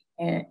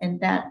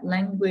that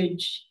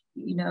language,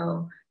 you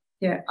know,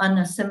 they're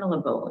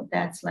unassimilable.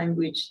 That's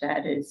language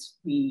that is,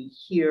 we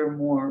hear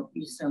more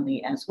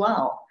recently as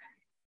well.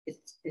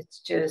 It's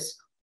just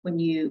when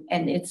you,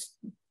 and it's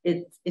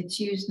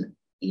used,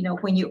 you know,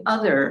 when you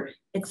other,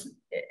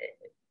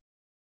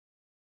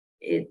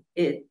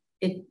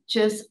 it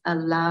just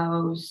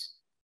allows,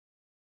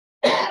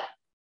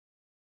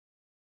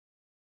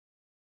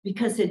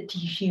 because it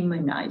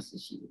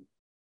dehumanizes you.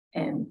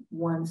 And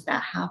once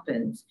that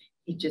happens,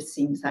 it just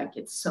seems like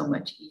it's so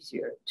much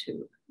easier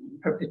to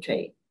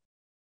perpetrate,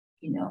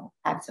 you know,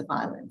 acts of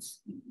violence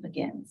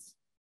against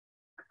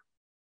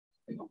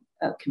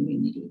a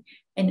community.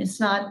 And it's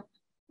not,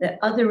 the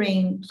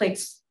othering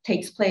takes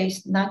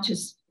place not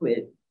just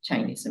with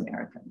Chinese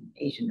American,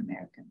 Asian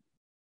American,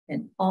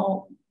 and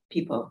all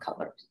people of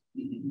color.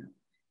 You know?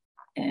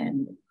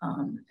 And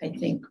I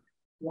think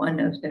one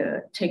of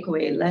the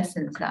takeaway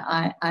lessons that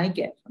I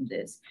get from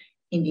this,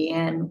 in the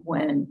end,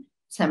 when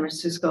San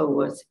Francisco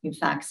was in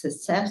fact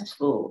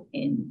successful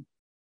in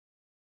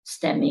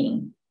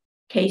stemming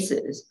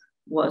cases,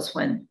 was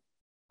when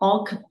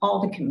all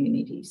the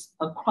communities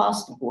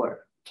across the board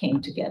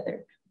came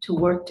together to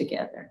work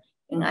together.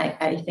 And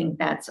I think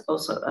that's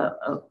also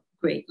a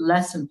great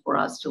lesson for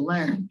us to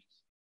learn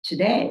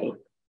today,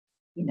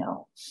 you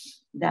know,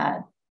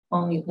 that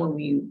only when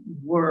we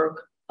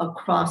work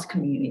across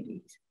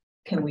communities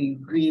can we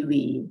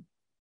really,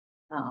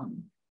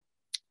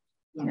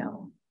 you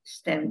know,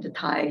 stem the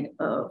tide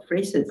of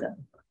racism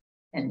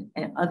and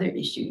other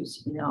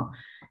issues. You know,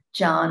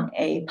 John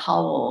A.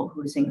 Powell,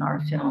 who's in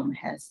our film,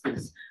 has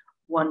this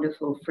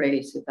wonderful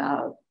phrase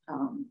about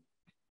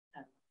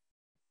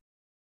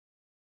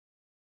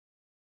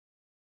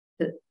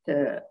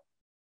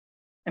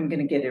I'm going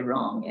to get it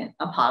wrong, and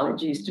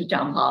apologies to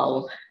John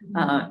Powell.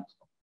 Oh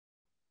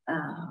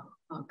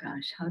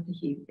gosh, how did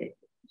he?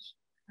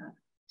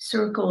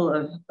 Circle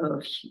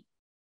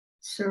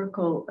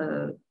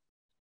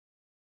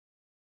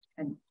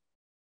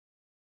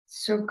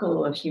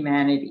of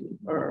humanity,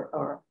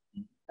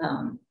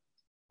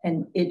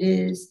 and it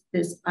is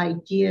this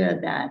idea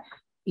that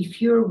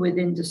if you're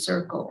within the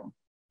circle,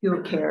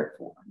 you're cared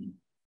for,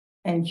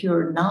 and if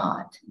you're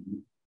not,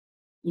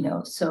 you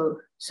know, so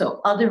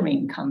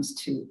othering comes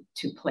to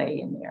play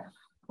in there.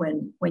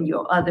 When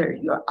you're other,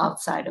 you're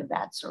outside of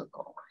that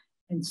circle.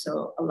 And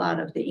so a lot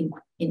of the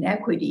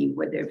inequity,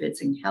 whether if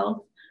it's in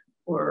health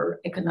or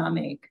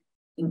economic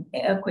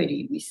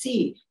inequity we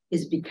see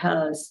is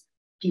because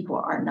people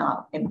are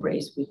not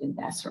embraced within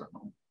that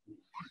circle.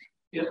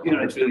 You know,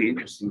 it's really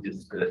interesting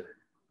just to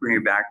bring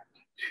it back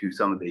to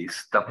some of the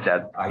stuff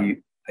that I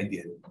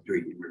did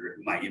during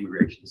my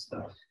immigration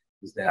stuff,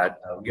 is that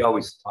we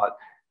always thought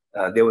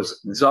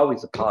there's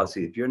always a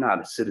policy, if you're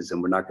not a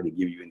citizen, we're not going to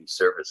give you any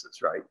services,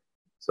 right?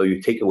 So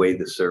you take away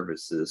the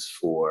services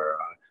for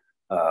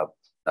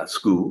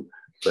school,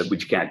 but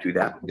you can't do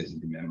that because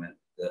of the amendment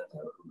that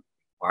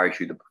requires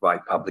you to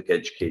provide public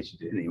education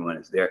to anyone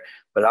who's there.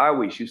 But I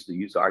always used to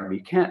use the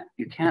argument,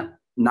 you can't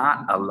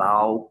not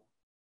allow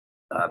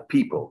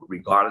people,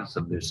 regardless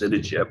of their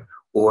citizenship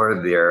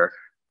or their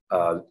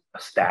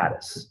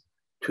status,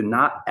 to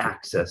not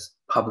access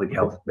public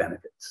health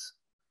benefits,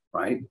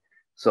 right?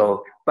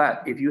 So,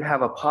 but if you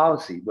have a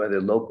policy,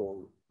 whether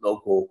local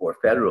or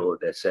federal,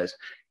 that says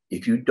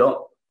if you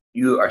don't,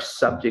 you are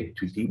subject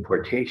to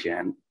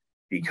deportation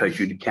because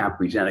you can't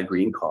present a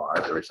green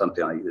card or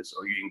something like this,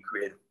 or you can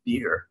create a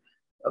fear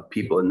of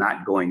people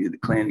not going to the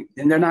clinic,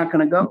 then they're not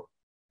going to go.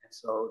 And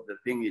so the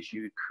thing is,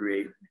 you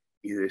create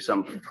either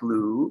some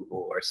flu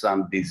or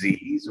some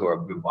disease or a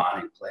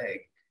bubonic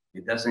plague.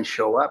 It doesn't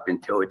show up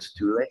until it's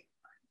too late.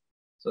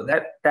 So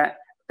that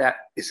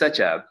is such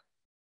a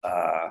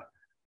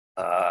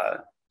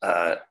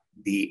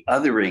the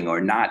othering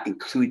or not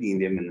including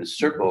them in the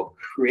circle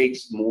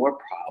creates more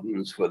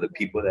problems for the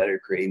people that are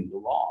creating the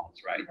laws,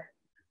 right?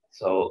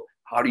 So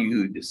how do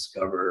you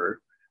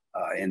discover,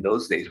 in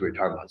those days we were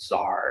talking about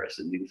SARS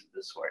and things of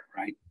this sort,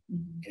 right?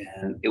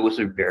 Mm-hmm. And it was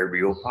a very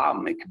real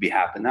problem. It could be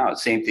happening now.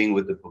 Same thing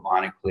with the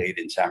bubonic plague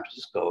in San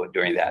Francisco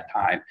during that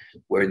time,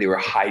 where they were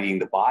hiding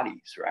the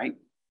bodies, right?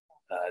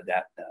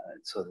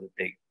 So that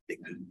they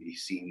couldn't be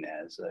seen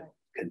as a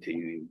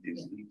continuing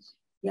disease.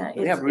 Yeah,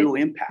 they have real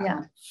impact.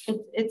 Yeah,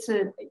 it's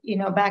a, you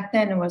know, back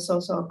then it was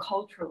also a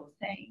cultural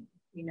thing,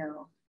 you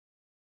know,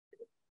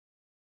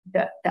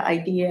 the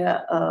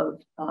idea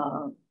of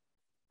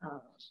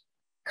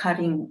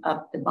cutting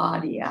up the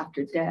body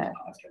after death.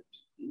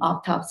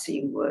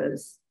 Autopsy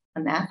was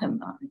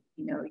anathema.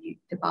 You know,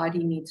 the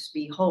body needs to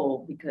be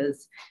whole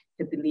because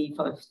the belief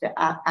of the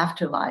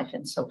afterlife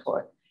and so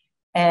forth.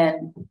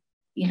 And,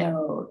 you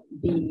know,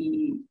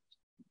 the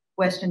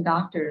Western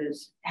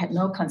doctors had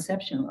no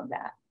conception of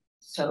that.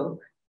 So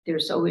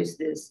there's always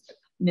this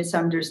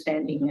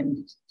misunderstanding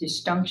and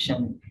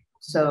disjunction.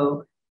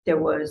 So there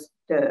was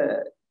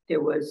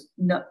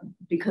no,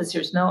 because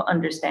there's no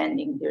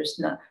understanding,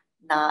 there's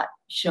not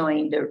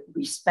showing the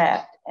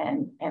respect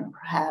and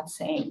perhaps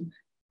saying,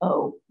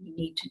 oh, we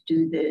need to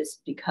do this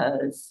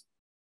because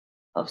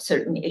of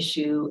certain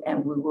issue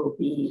and we will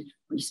be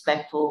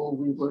respectful.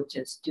 We will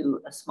just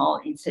do a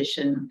small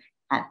incision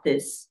at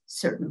this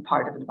certain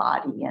part of the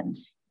body and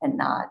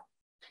not,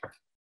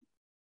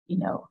 you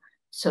know,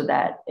 so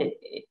that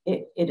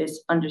it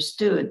is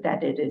understood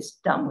that it is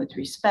done with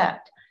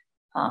respect.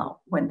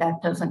 When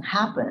that doesn't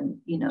happen,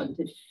 you know,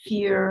 the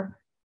fear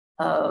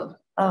of,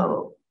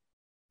 oh,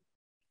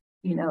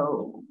 you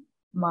know,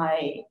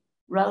 my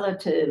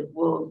relative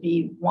will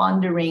be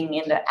wandering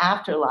in the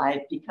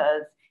afterlife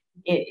because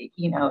it,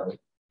 you know,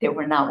 they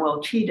were not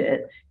well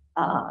treated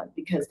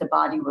because the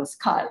body was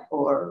cut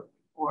or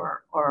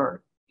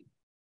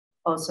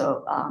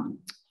also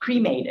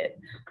cremated.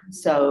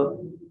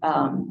 So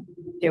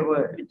there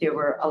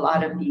were a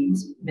lot of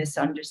these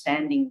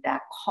misunderstandings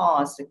that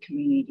caused the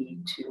community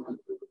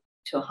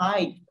to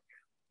hide.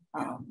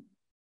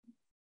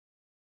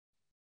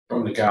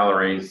 From the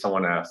gallery,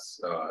 someone asks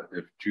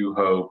if Ju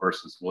Ho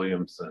versus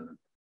Williamson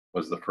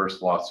was the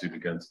first lawsuit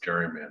against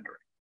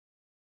gerrymandering.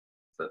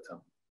 Does that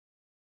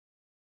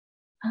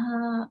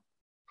sound?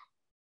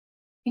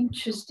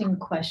 Interesting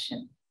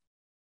question.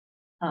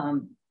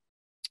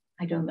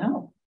 I don't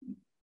know.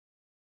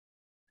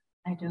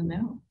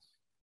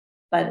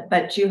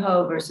 But Ju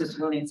Ho versus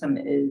Williamson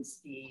is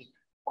the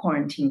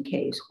quarantine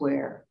case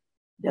where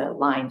the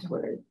lines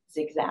were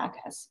zigzag,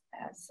 as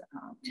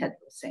Ted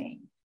was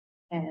saying.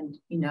 And,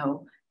 you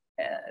know,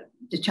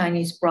 the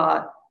Chinese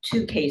brought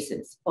 2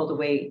 cases all the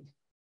way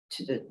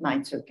to the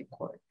Ninth Circuit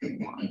Court.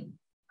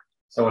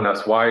 Someone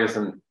asked, why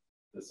isn't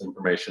this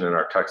information in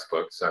our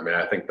textbooks? I mean,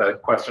 I think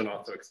that question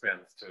also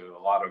expands to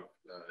a lot of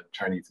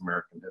Chinese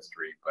American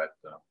history, but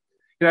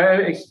you know,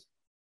 it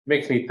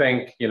makes me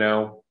think, you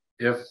know,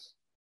 if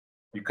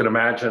you could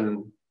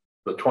imagine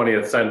the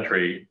 20th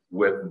century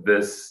with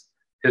this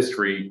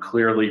history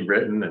clearly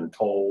written and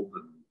told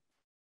and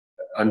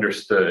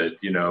understood,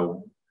 you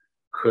know,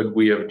 could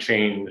we have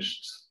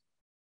changed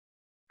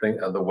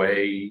the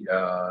way,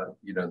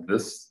 you know,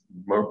 this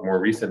more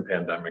recent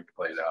pandemic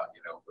played out?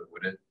 You know,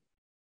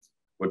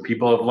 would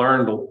people have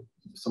learned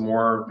some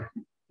more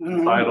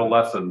societal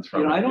lessons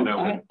from it?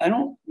 I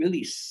don't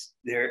really,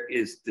 there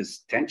is this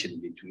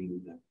tension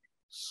between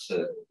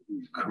the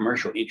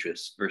commercial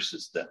interests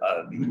versus the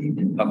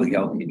public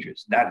health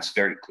interests. That's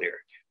very clear.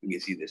 We can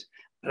see this.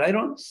 But I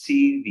don't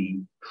see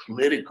the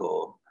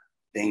political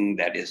thing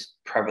that is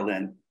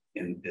prevalent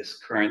in this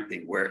current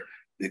thing, where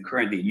the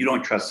current thing, you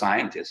don't trust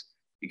scientists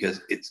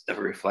because it's a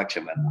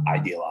reflection of an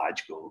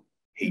ideological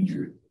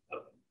hatred of,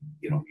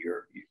 you know,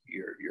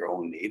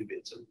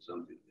 nativism,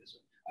 some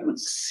Buddhism. I don't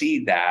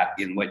see that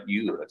in what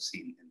you have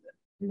seen in the.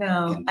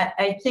 No,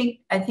 I think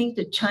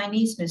the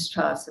Chinese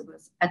mistrust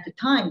was at the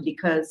time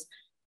because,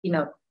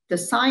 the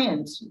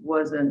science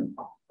wasn't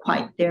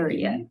quite there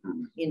yet.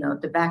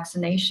 The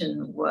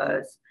vaccination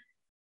was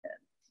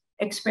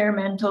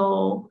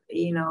experimental,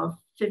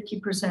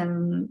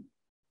 50%,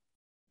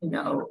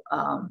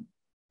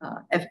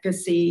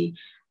 efficacy,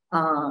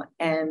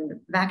 and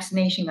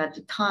vaccination at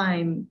the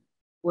time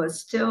was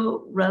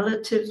still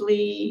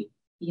relatively,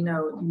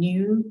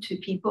 new to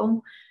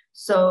people.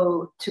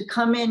 So to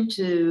come in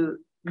to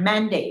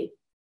mandate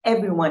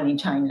everyone in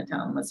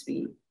Chinatown must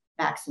be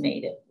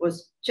vaccinated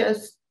was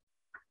just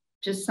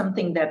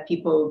something that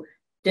people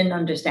didn't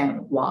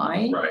understand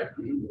why. Right.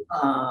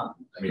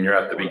 You're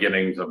at the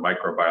beginnings of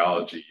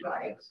microbiology.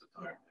 Right.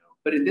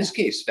 But in this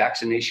case,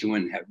 vaccination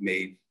wouldn't have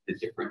made the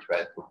difference,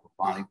 right? For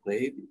bubonic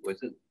plague,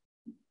 was it?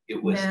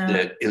 It was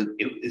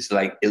it's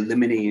like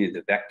eliminating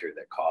the vector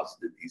that caused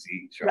the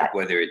disease, right?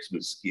 Whether it's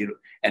mosquito.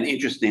 And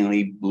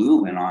interestingly,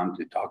 Blue went on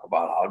to talk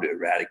about how to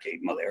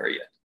eradicate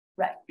malaria.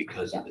 Right.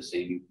 Because of the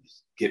same,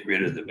 get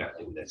rid of the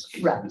vector that's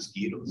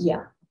mosquitoes.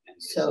 Yeah.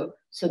 So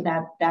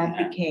that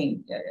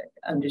became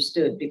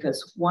understood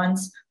because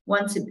once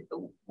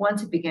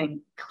it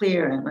became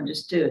clear and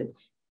understood,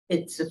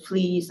 it's the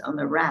fleas on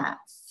the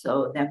rats.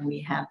 So then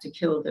we have to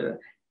kill the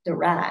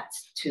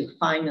rats to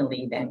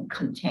finally then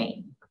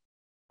contain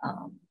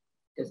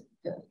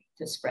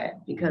the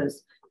spread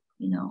because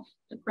the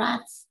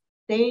rats,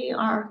 they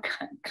are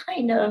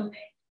kind of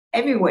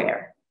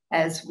everywhere,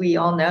 as we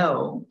all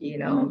know.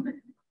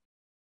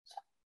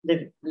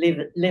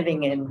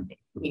 Living in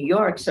New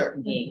York,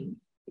 certainly,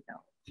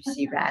 you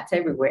see rats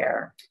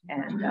everywhere,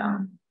 and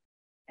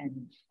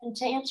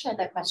to answer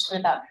the question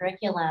about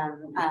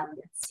curriculum,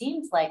 it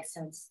seems like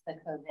since the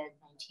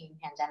COVID-19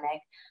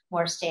 pandemic,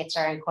 more states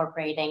are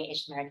incorporating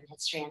Asian American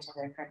history into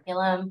their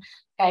curriculum.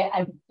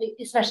 I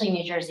especially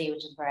New Jersey,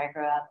 which is where I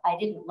grew up, I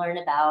didn't learn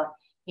about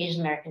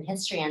Asian American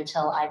history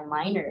until I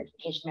minored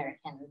in Asian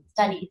American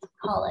studies in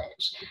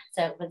college.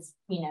 So it was,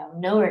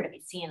 nowhere to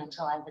be seen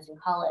until I was in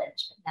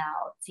college. But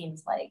now it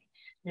seems like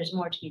there's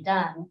more to be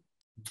done,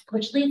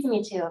 which leads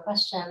me to a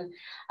question.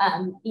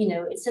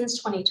 Since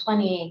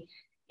 2020,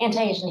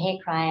 anti-Asian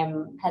hate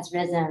crime has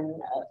risen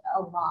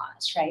a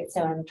lot, right?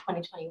 So in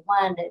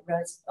 2021, it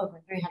rose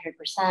over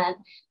 300%.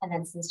 And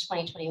then since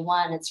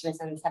 2021, it's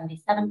risen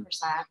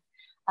 77%.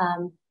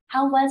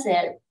 How was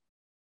it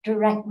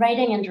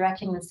writing and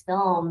directing this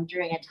film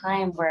during a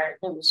time where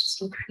there was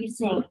just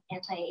increasing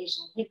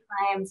anti-Asian hate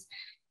crimes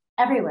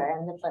everywhere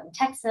in Midland,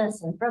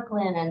 Texas, and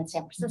Brooklyn, and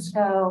San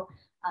Francisco,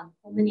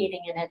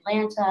 culminating in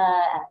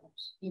Atlanta,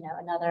 and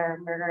another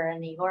murder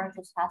in New York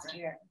this past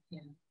year?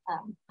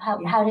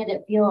 How did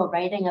it feel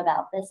writing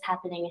about this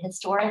happening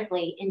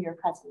historically in your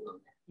present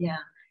moment?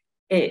 Yeah,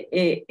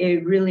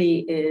 it really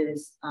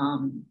is.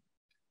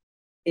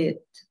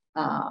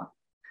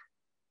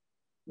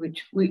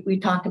 Which we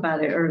talked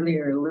about it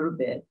earlier a little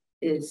bit,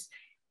 is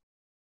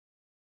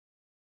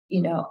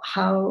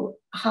how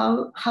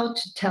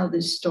to tell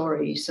this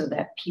story so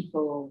that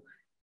people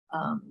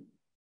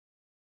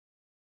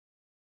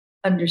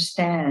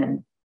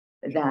understand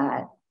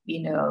that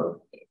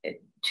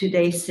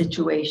today's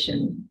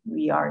situation,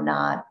 we are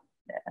not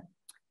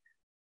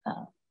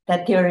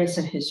that there is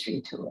a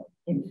history to it.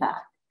 In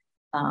fact,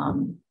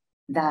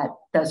 that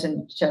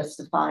doesn't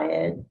justify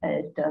it.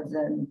 It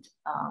doesn't.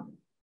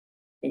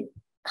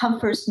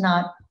 Comfort's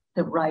not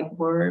the right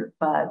word,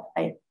 but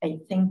I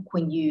think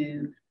when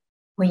you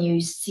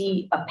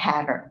see a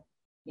pattern,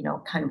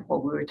 kind of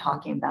what we were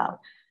talking about,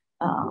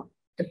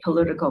 the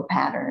political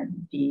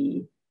pattern,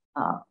 the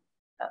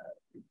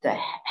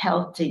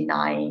health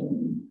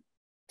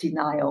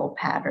denial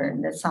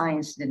pattern, the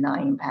science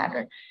denying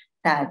pattern,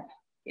 that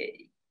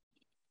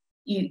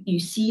you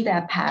see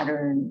that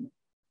pattern,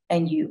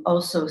 and you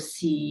also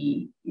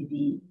see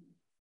the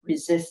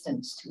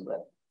resistance to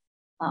it.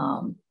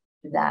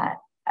 That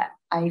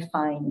I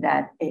find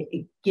that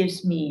it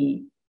gives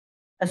me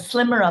a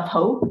slimmer of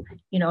hope.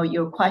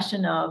 Your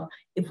question of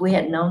if we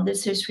had known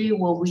this history,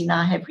 will we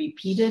not have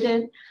repeated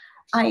it?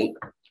 I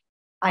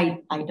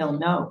don't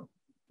know.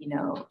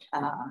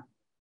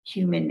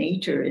 Human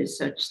nature is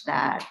such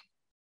that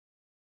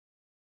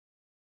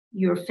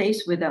you're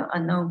faced with an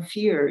unknown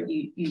fear.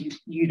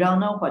 You don't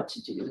know what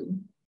to do.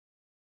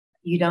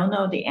 You don't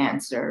know the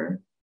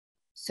answer.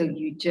 So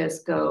you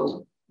just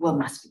go, well,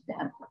 must be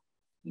them,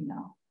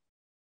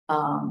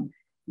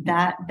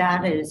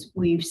 that is,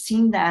 we've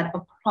seen that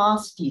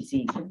across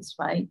diseases,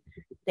 right?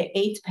 The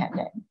AIDS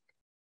pandemic,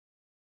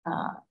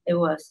 it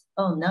was,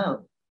 oh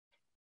no,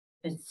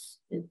 it's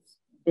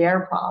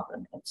their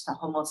problem. It's the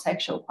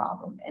homosexual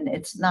problem. And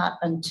it's not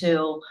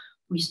until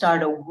we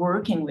started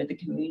working with the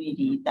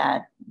community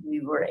that we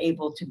were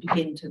able to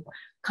begin to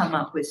come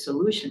up with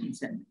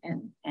solutions and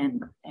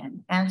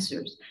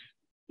answers.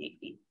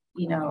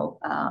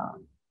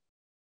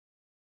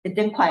 It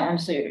didn't quite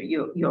answer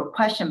your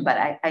question, but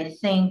I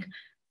think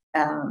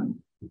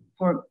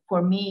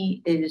for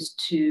me is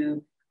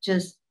to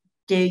just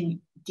dig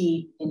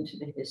deep into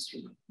the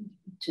history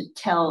to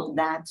tell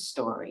that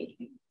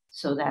story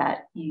so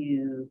that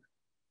you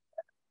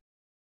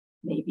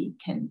maybe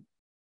can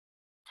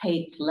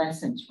take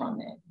lessons from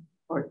it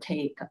or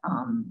take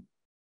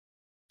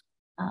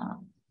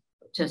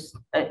just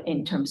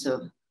in terms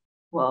of,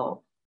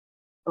 well,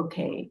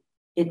 okay,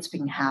 it's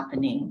been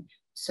happening,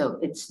 so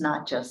it's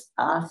not just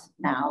us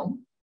now.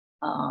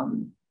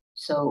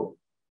 So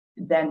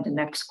then the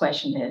next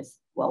question is,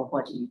 well,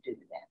 what do you do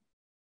then?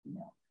 You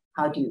know,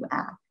 how do you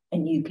act?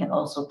 And you can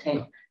also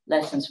take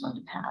lessons from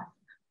the past.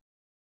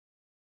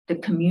 The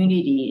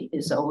community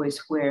is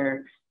always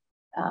where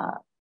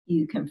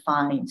you can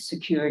find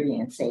security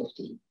and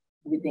safety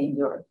within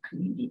your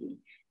community.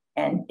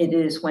 And it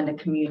is when the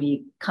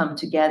community come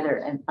together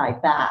and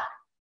fight back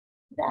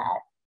that,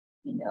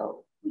 you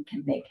know, we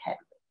can make headway.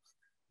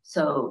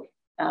 So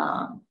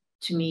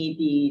to me,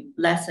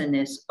 the lesson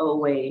is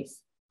always,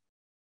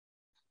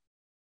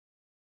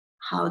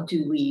 how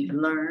do we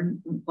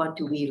learn? What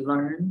do we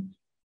learn?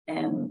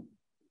 And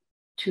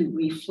to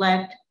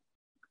reflect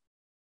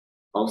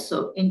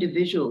also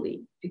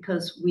individually,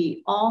 because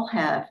we all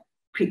have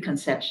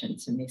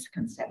preconceptions and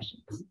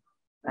misconceptions,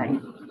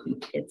 right?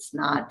 It's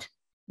not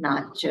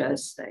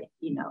just,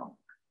 you know,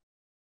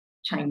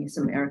 Chinese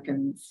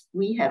Americans,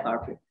 we have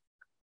our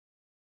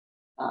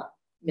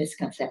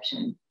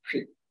misconception,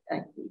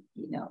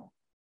 you know,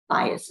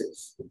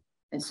 biases.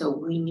 And so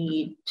we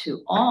need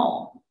to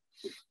all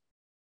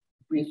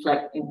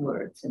reflect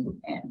inwards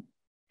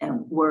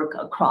and work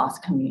across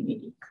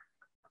community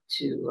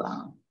to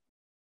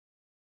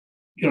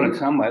you know,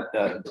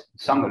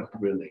 somewhat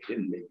related,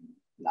 maybe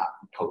not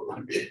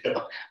totally,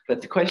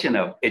 but the question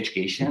of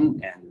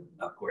education and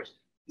of course,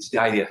 it's the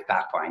idea of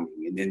fact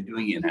finding and then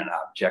doing it in an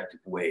objective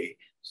way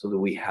so that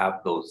we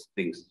have those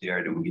things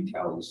there that we can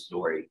tell the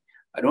story.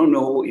 I don't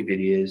know if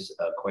it is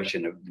a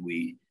question of, do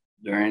we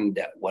learn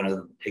that one of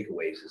the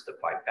takeaways is to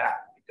fight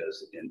back,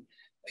 because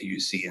you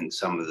see in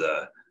some of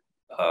the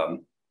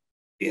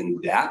in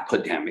that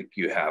pandemic,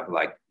 you have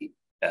like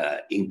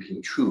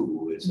Yingping Chu,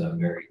 who is a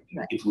very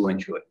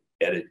influential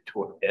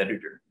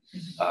editor.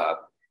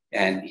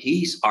 And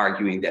he's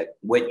arguing that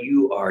what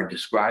you are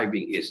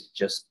describing is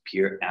just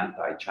pure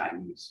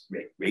anti-Chinese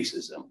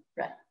racism.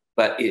 Right.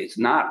 But it's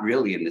not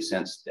really, in the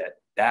sense that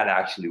that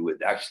actually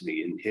would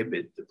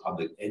inhibit the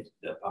public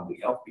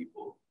health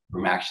people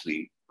from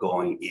actually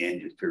going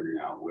in and figuring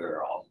out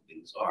where all the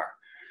things are.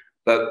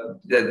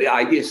 But the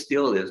idea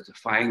still is to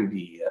find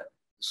the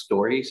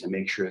stories and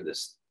make sure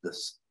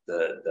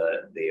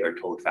they are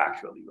told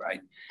factually,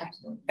 right?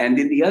 Absolutely. And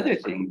then the other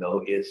thing,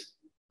 though, is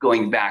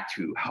going back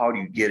to how do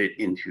you get it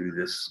into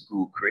the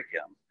school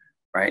curriculum,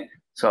 right?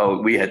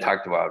 So we had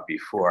talked about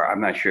before. I'm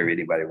not sure if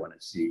anybody want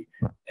to see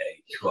a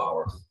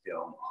 2-hour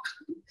film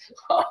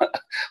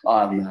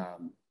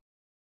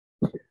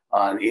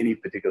on any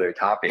particular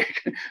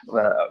topic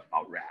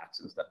about rats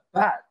and stuff.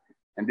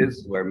 And this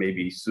is where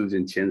maybe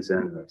Susan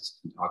Chinson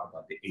can talk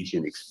about the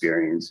Asian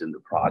experience in the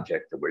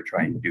project that we're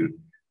trying to do.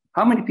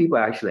 How many people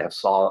actually have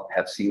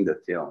seen the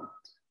film,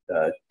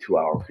 the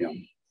 2-hour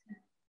film?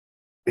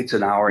 It's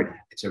an hour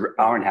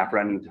and a half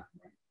running time.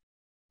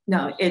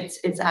 No,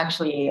 it's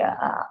actually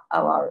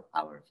hour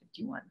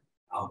 51.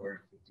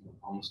 Hour 51,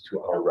 almost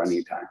 2-hour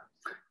running time.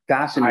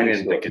 Fascinating. I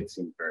didn't think it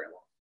seemed very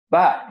long.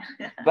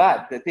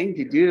 But the thing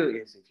to do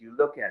is, if you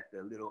look at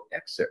the little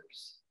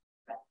excerpts,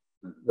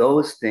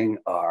 those things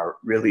are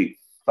really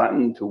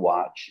fun to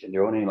watch, and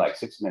they're only like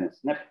 6-minute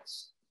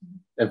snippets.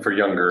 And for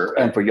younger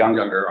audience.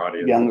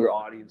 Younger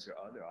audience or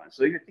other audience.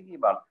 So you're thinking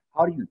about,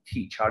 how do you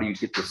teach? How do you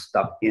get this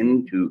stuff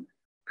into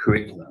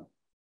curriculum,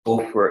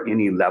 both for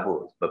any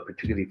levels, but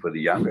particularly for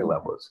the younger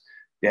levels?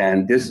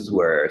 And this is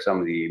where some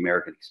of the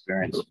American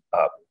Experience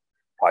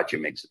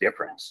project makes a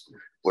difference,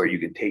 where you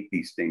can take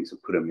these things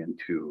and put them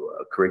into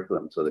a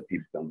curriculum so that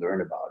people can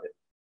learn about it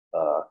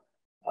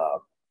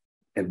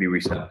and be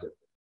receptive.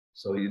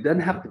 So it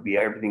doesn't have to be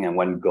everything in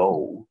one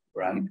go,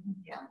 right?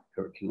 Yeah.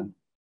 Curriculum.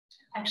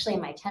 Actually,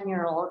 my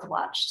 10-year-old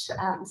watched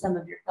some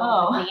of your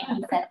film with me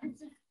and said,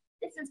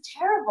 this is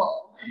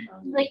terrible.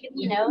 Like,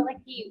 you know, like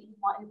he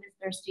was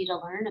thirsty to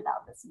learn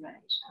about this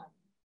information.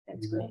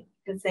 That's great,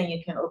 because then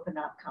you can open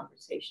up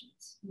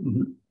conversations.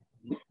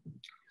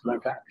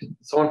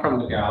 Someone from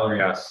the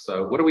gallery asks,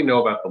 what do we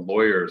know about the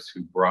lawyers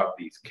who brought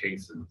these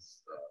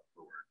cases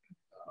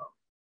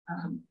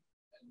forward?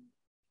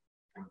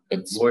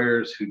 It's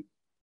lawyers who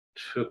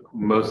took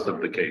most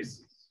of the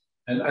cases.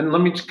 And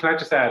can I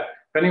just add,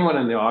 if anyone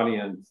in the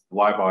audience,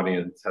 live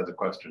audience, has a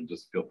question,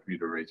 just feel free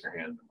to raise your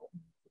hand.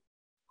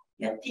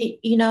 Yeah,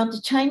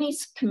 the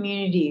Chinese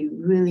community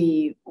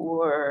really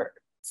were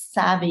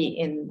savvy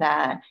in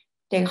that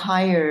they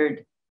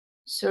hired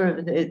sort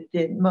of the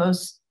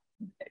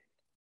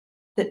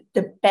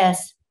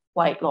best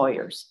white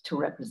lawyers to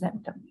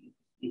represent them.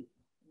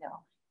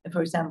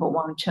 For example,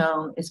 Wang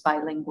Cheng is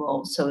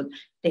bilingual, so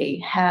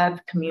they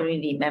have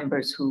community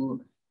members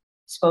who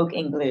spoke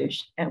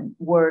English and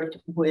worked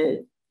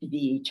with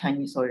the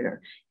Chinese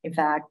lawyer. In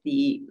fact,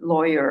 the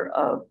lawyer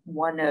of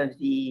one of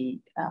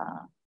the,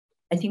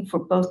 I think for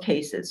both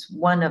cases,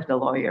 one of the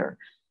lawyer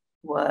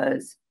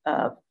was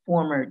a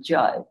former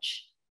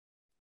judge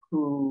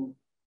who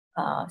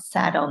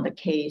sat on the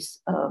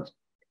case of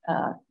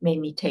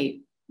Mamie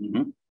Tate,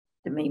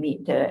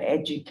 the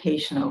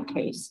educational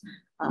case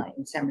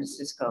in San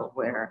Francisco,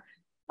 where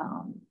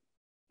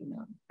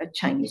a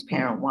Chinese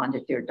parent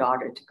wanted their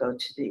daughter to go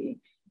to the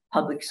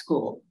public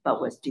school,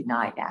 but was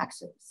denied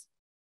access,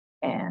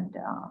 and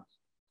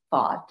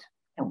fought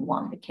and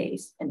won the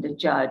case. And the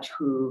judge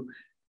who,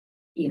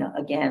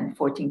 again,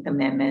 14th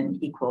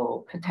Amendment,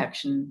 equal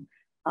protection,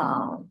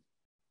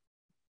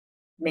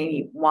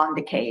 maybe won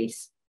the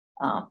case.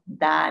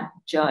 That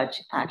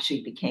judge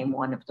actually became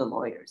one of the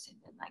lawyers in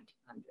the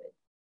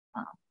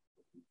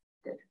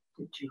 1900,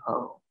 the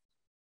Juho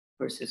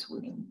versus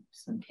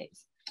Williamson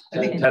case. I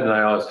think Ted and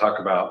I always talk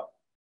about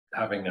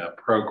having a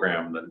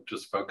program that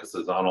just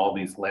focuses on all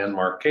these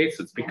landmark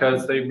cases,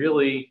 because they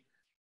really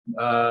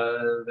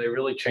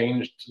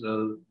changed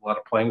a lot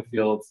of playing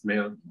fields,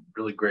 made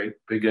really great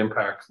big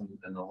impacts in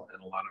a lot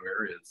of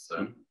areas.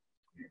 So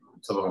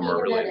some of them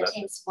are really. Even though the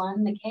Tates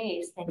won the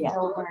case, they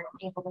still weren't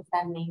able to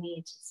send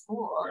Mamie to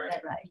school.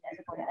 Right. As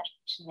a board of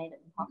education made it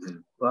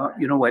impossible. Well,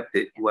 you know what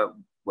it was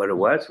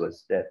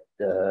that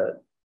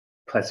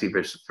Plessy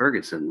versus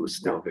Ferguson was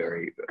still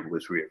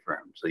was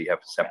reaffirmed. So you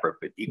have separate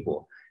but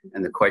equal.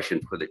 And the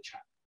question for the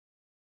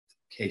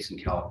case in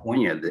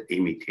California, the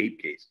Amy Tate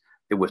case,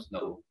 there was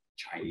no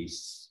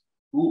Chinese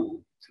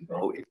school to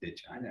go into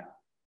China.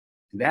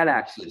 And that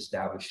actually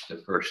established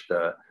the first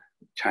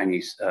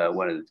Chinese,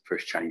 one of the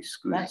first Chinese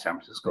schools in San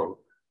Francisco.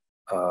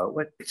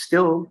 What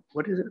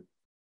is it?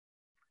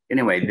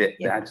 Anyway,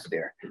 that's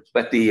there.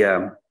 But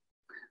the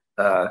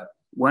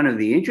one of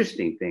the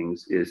interesting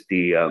things is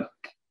the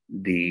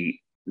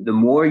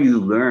more you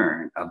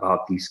learn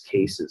about these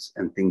cases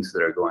and things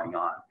that are going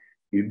on,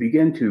 you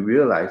begin to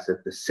realize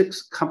that the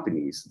 6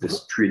 companies,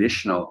 this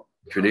traditional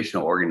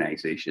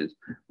organizations,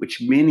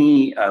 which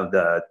many of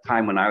the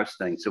time when I was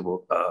studying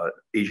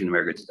Asian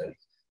American studies,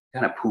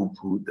 kind of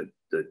poo-pooed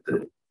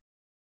the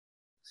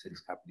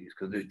 6 companies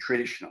because they're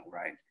traditional,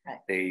 right?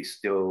 They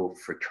still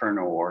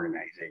fraternal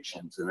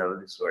organizations and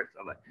other sorts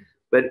of it.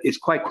 But it's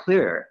quite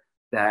clear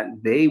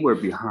that they were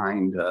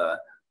behind the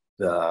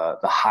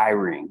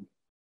hiring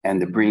and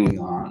the bringing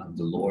on of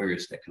the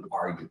lawyers that can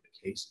argue the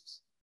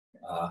cases.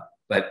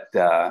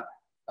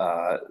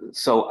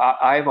 So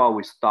I've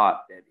always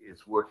thought that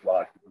it's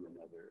worthwhile doing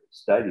another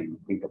study to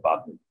think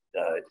about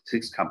the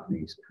 6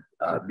 companies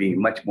being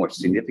much more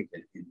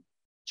significant in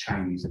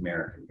Chinese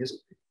American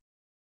history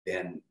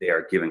than they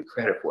are given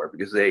credit for,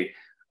 because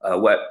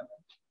what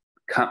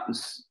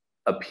comes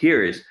up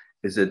here is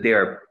that they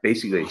are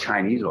basically a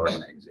Chinese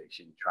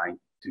organization trying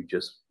to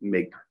just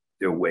make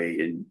their way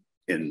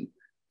in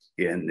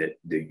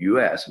the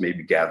U.S.,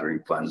 maybe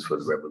gathering funds for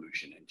the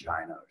revolution in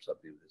China or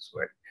something of this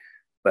sort,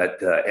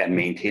 but and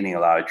maintaining a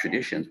lot of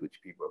traditions,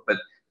 but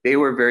they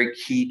were very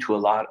key to a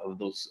lot of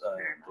those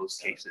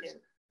cases.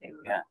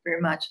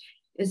 Very much.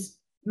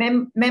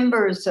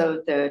 Members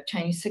of the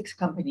Chinese 6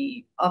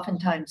 company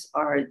oftentimes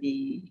are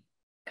the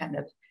kind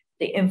of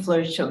the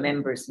influential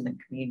members in the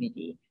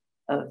community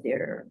of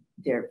their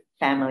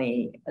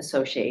family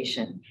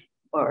association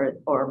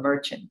or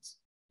merchants.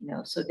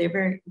 So they're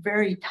very,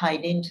 very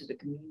tied into the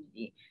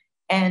community,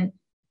 and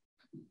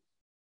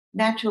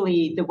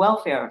naturally the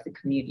welfare of the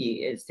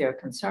community is their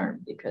concern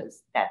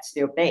because that's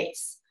their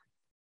base.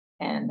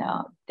 And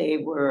they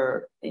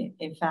were,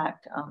 in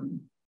fact,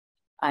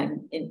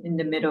 I'm in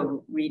the middle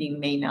of reading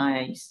May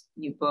Nai's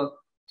new book,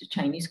 The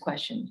Chinese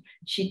Question.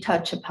 She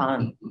touched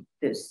upon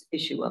this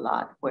issue a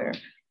lot, where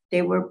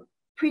they were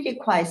pretty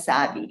quite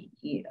savvy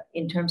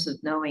in terms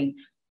of knowing,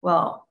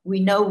 well, we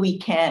know we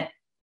can't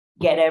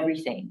get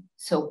everything.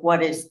 So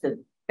what is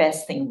the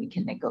best thing we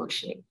can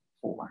negotiate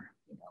for?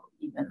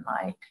 Even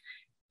like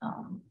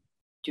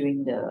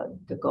during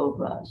the gold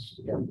rush,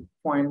 the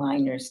foreign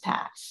miners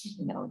tax,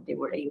 they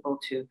were able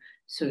to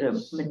sort of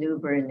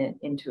maneuver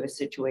into a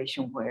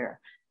situation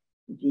where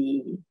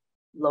the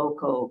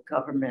local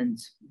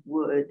governments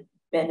would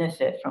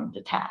benefit from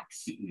the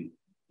tax,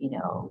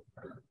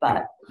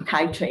 but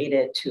titrate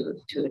it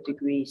to a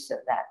degree so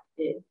that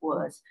it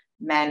was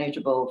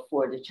manageable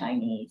for the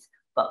Chinese,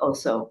 but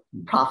also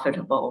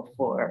profitable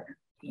for,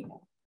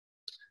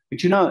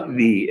 But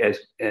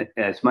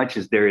as much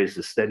as there is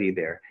a study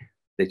there,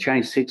 the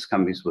Chinese 6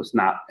 companies was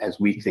not as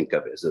we think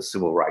of it as a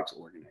civil rights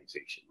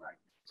organization, right?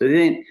 So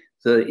then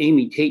the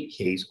Amy Tate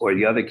case, or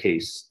the other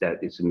case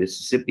that is in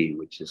Mississippi,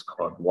 which is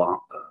called Guang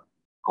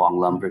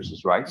Lum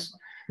versus Rice,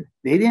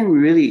 they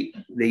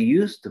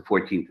used the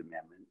 14th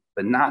Amendment,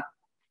 but not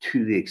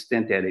to the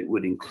extent that it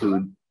would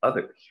include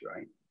others,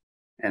 right?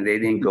 And they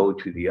didn't go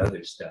to the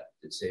other step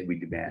to say we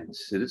demand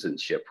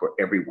citizenship for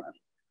everyone.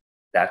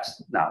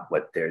 That's not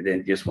what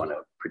they just want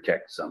to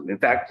protect some. In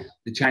fact,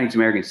 the Chinese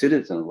American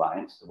Citizen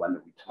Alliance, the one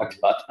that we talked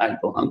about, I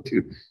belong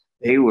to,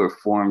 they were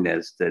formed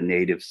as the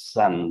native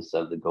sons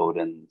of the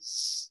Golden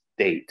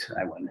State.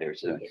 I went there.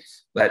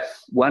 But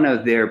one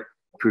of their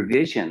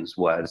provisions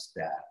was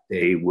that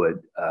they would,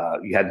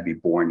 you had to be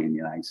born in the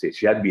United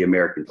States. You had to be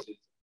American citizen.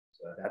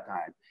 So at that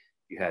time,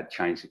 you had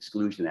Chinese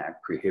Exclusion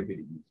Act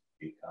prohibiting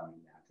becoming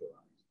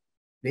naturalized.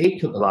 They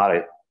took a lot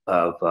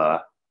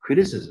of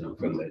criticism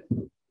from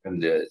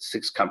the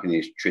 6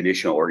 companies,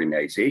 traditional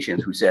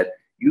organizations who said,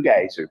 you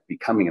guys are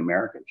becoming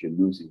Americans, you're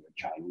losing your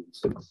Chinese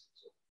citizens.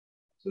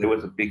 So there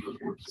was a big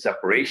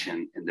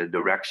separation in the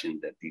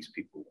direction that these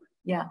people went.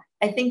 Yeah,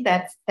 I think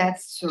that's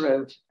sort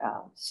of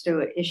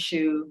still an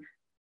issue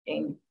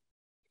in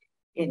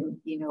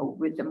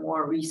with the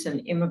more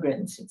recent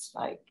immigrants. It's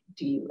like,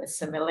 do you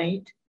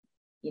assimilate,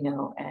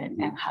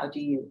 and how do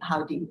you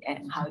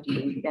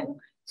then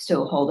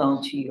still hold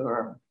on to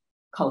your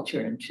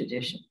culture and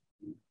tradition?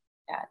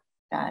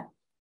 That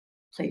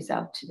plays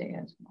out today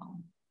as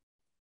well.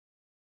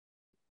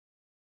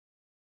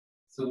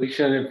 So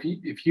Li-Shin,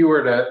 if you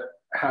were to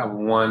have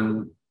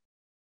one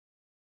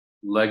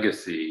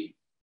legacy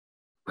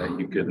that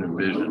you could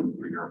envision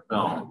for your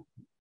film,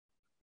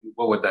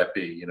 what would that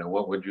be?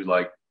 What would you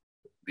like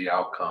the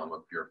outcome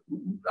of your?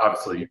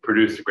 Obviously, you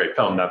produced a great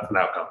film. That's an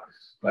outcome.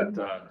 But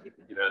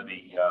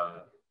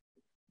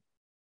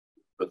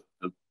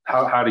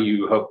how do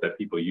you hope that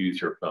people use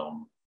your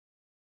film?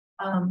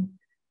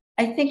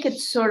 I think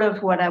it's sort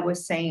of what I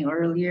was saying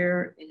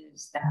earlier,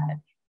 is that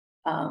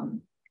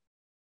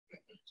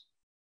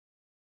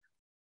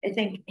I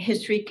think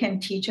history can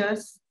teach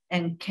us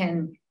and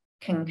can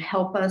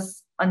help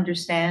us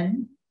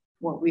understand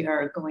what we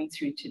are going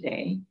through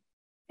today.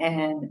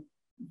 And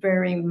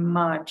very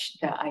much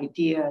the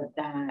idea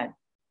that,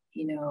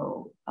 even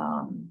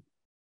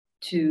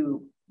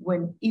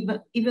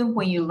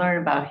when you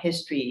learn about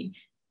history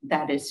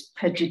that is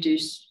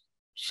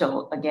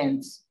prejudicial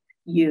against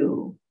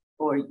you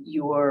or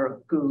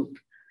your group,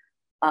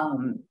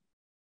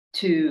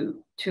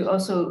 to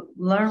also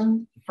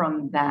learn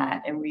from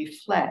that and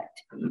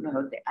reflect,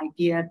 the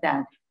idea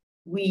that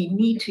we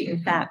need to,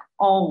 in fact,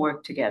 all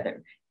work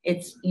together.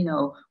 It's,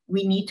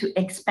 we need to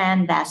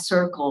expand that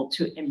circle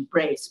to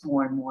embrace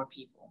more and more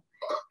people,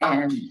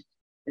 and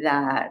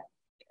that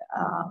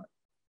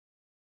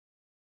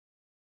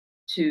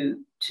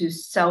to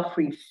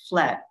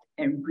self-reflect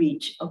and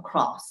reach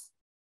across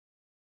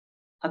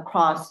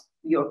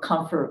your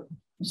comfort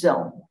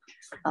zone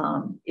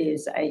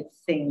is, I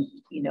think,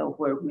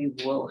 where we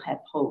will have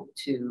hope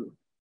to.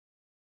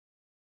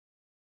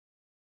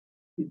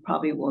 We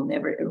probably will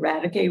never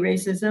eradicate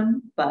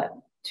racism, but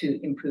to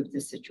improve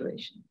the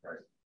situation.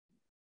 Right.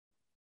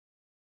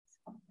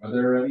 Are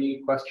there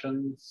any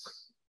questions?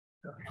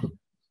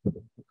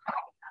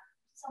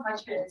 So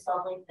much for this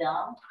lovely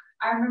film.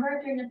 I remember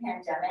during the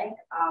pandemic,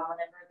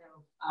 whenever there,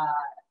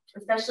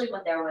 especially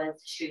when there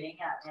was shooting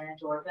at Atlanta,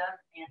 Georgia,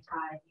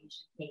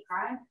 anti-Asian hate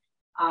crime,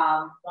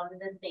 one of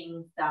the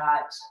things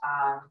that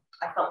I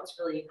felt was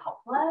really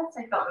helpless,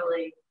 I felt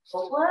really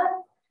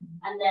hopeless.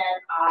 And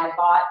then I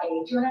bought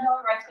a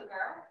 $200 rice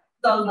cooker.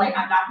 So I was like,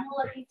 I'm not gonna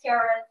let these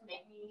terrorists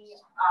make me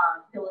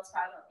feel this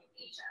kind of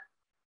Asian.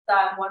 So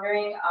I'm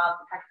wondering if I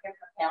can hear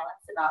from the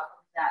panelists about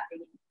that they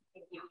can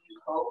give you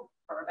hope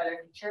for a better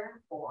future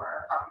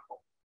for our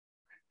people.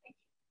 Thank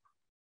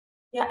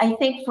you. Yeah, I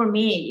think for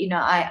me,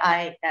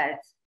 I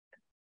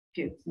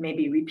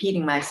maybe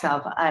repeating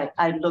myself,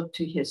 I look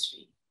to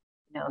history.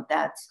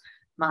 That's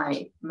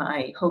my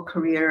whole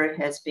career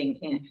has been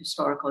in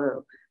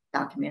historical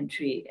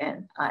documentary,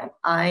 and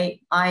I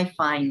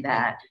find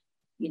that,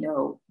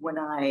 when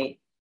I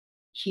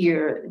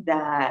hear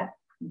that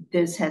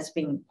this has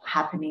been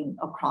happening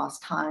across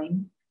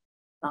time,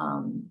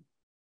 on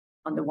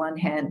the one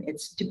hand,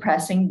 it's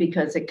depressing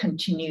because it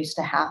continues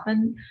to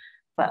happen,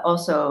 but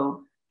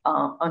also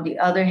on the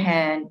other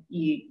hand,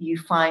 you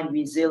find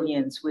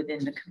resilience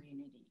within the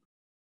community,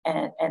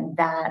 and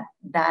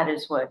that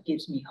is what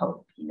gives me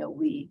hope.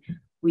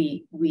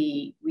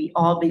 We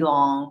all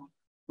belong.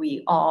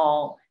 We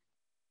all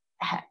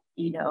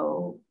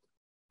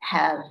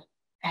have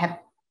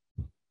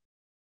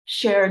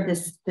shared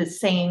the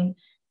same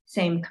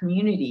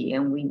community,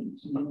 and we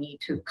need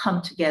to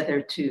come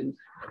together to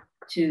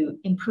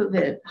improve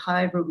it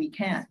however we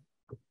can.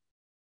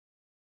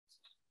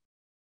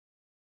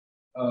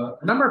 A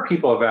number of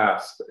people have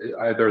asked,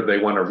 either they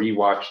want to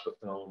rewatch the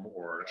film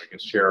or I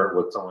guess share it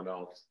with someone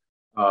else.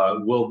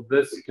 Will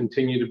this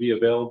continue to be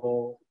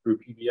available through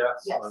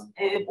PBS? Yes,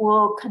 it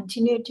will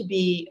continue to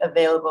be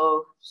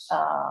available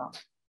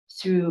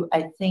through,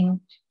 I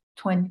think,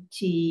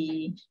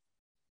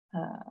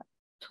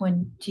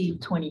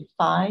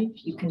 2025.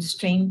 You can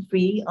stream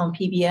free on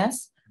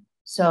PBS.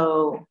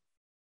 So,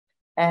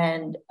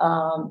 and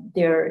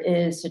there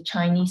is a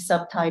Chinese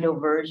subtitle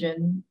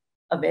version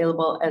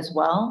available as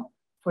well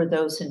for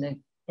those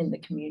in the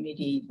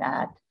community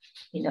that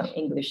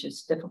English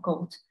is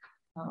difficult.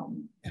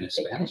 And a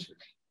Spanish version.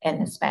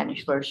 And a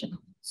Spanish version.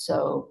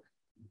 So,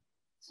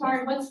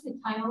 Sorry, what's the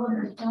title of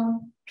the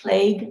film?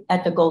 Plague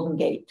at the Golden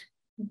Gate.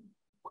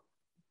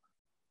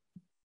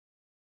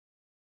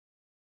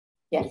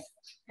 Yes.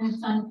 And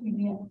it's on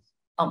PBS.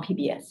 On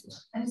PBS.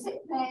 Is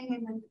it playing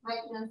in the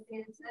regular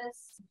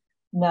theaters?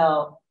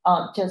 No,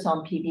 just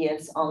on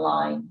PBS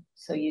online.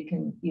 So you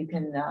can if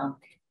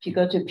you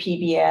go to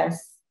pbs.org,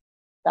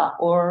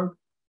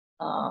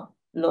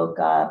 look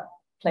up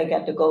Plague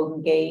at the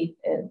Golden Gate,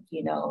 and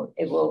you know,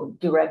 it will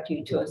direct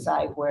you to a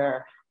site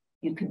where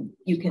you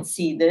can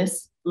see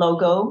this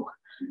logo,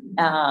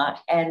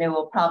 and it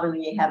will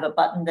probably have a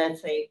button that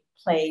say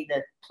play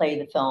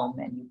the film,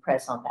 and you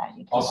press on that.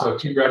 You can also,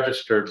 if you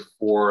registered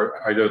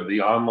for either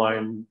the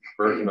online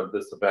version of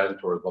this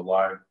event or the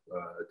live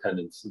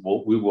attendance,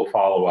 we will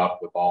follow up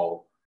with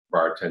all of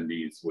our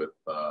attendees with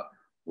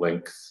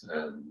links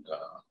and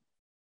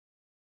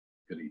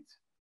goodies.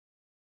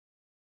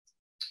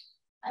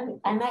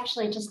 I'm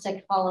actually, just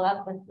to follow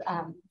up with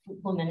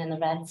Woman in the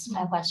Red's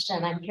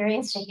question, I'm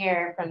curious to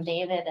hear from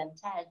David and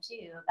Ted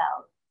too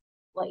about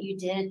what you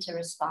did to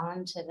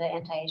respond to the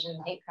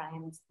anti-Asian hate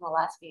crimes in the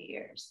last few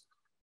years.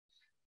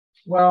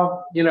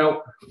 Well, you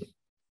know,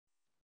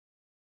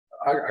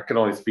 I can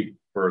only speak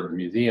for the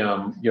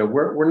museum. You know,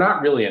 we're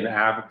not really an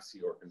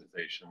advocacy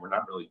organization. We're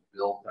not really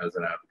built as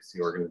an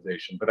advocacy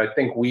organization, but I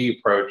think we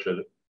approach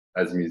it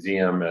as a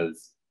museum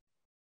as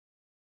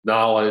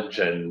knowledge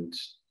and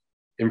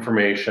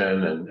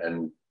information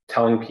and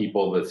telling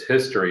people this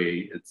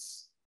history.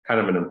 It's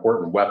kind of an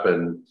important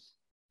weapon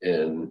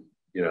in,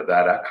 you know,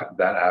 that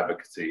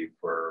advocacy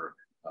for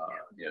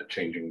you know,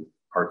 changing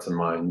hearts and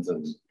minds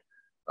and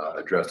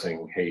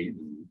addressing hate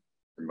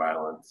and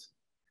violence.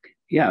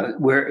 Yeah,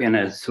 we're in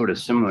a sort of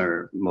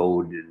similar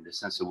mode in the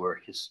sense that we're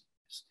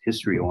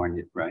history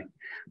oriented, right?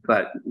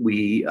 But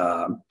we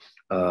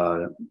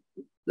so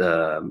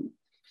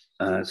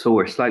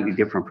we're slightly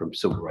different from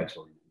civil rights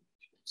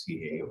organizations,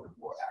 CA or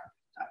more,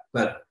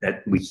 but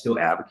that we still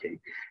advocate.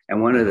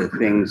 And one of the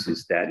things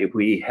is that if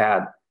we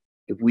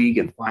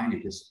can find a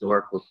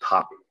historical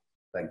topic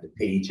like the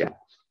Page Act,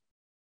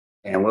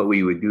 and what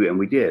we would do, and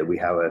we did, we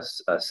have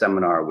a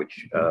seminar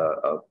which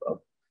of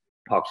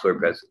talks for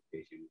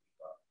presentation,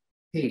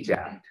 Page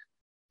Act,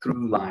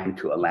 through line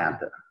to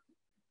Atlanta.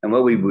 And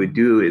what we would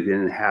do is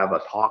then have a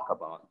talk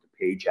about the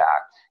Page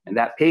Act. And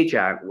that Page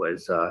Act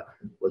was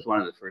one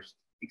of the first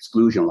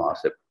exclusion laws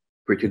that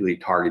particularly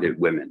targeted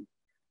women.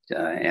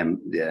 And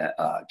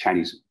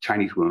Chinese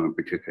women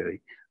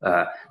particularly.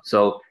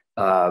 So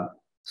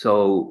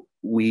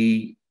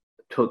we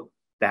took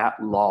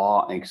that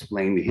law and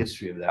explained the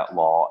history of that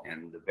law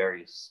and the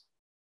various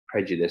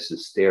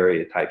prejudices,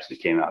 stereotypes that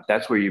came out.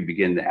 That's where you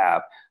begin to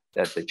have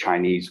that the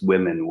Chinese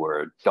women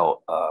were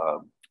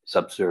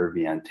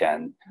subservient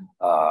and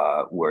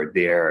were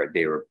there.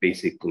 They were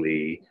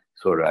basically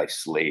sort of like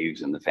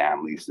slaves in the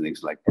families and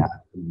things like that.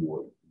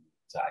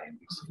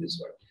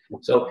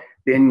 So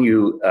then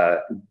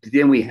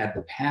we had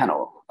the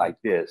panel like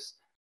this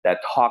that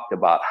talked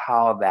about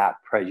how that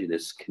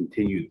prejudice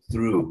continued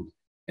through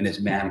and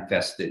is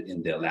manifested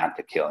in the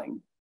Atlanta killing,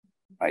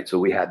 right? So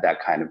we had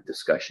that kind of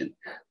discussion.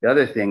 The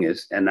other thing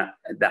is, and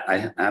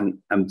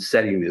I'm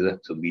setting this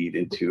up to lead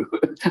into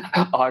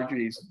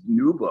Audrey's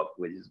new book,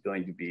 which is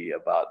going to be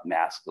about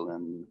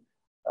masculine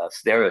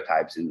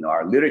stereotypes in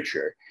our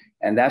literature.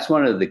 And that's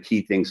one of the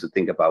key things to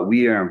think about.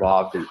 We are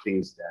involved in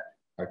things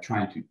that are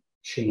trying to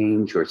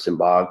change or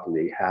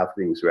symbolically have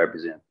things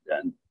represent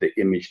the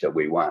image that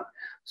we want.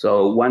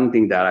 So one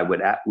thing that I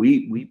would add,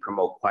 we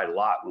promote quite a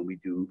lot when we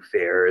do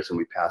fairs and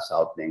we pass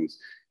out things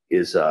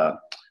is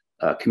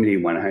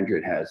Community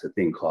 100 has a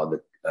thing called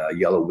the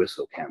Yellow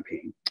Whistle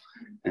campaign.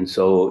 And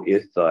so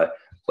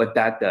what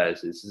that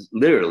does is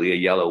literally a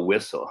yellow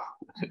whistle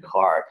with a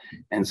card.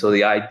 And so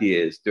the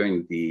idea is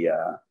during the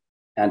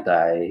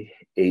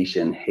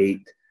anti-Asian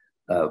hate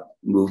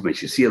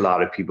movements, you see a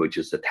lot of people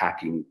just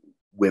attacking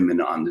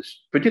women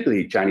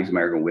particularly Chinese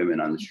American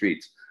women on the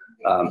streets.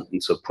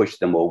 And so push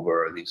them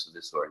over or things of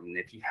this sort. And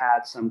if you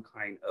had some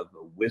kind of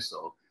a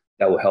whistle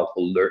that will help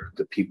alert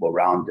the people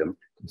around them,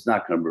 it's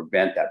not going to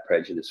prevent that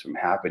prejudice from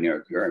happening or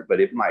occurring, but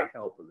it might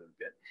help a little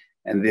bit.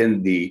 And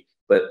then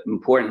but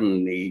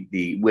importantly,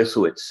 the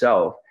whistle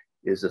itself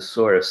is a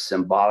sort of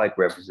symbolic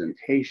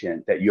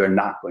representation that you're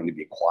not going to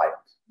be quiet,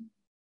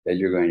 that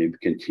you're going to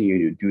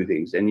continue to do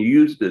things. And you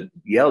use the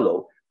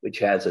yellow, which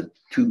has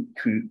two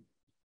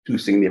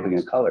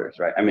significant colors,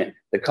 right? I mean,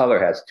 the color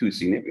has two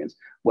significance.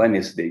 One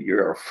is that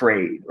you're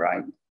afraid,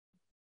 right?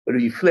 But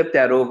if you flip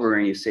that over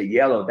and you say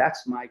yellow,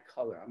 that's my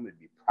color, I'm going to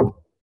be proud.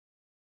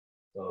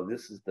 So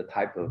this is the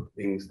type of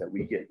things that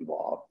we get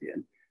involved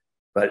in.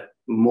 But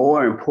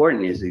more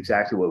important is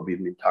exactly what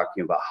we've been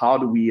talking about. How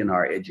do we in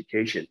our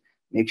education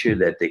make sure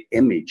that the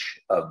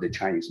image of the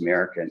Chinese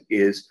American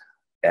is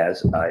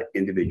as an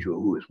individual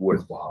who is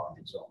worthwhile on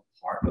his own,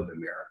 part of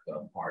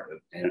America,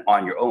 and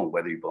on your own,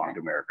 whether you belong to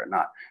America or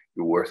not,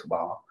 you're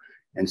worthwhile.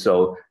 And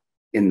so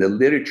in the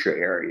literature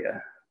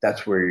area,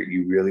 that's where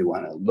you really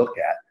want to look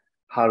at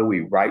how do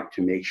we write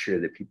to make sure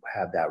that people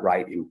have that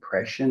right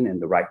impression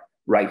and the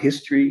right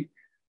history,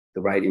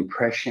 the right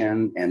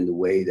impression and the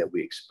way that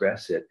we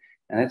express it.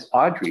 And that's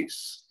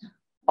Audrey's.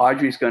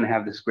 Audrey's going to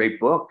have this great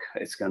book.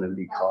 It's going to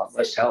be called,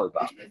 let's tell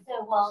about it.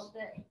 So, well,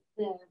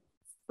 the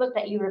book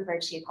that you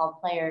referred to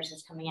called Players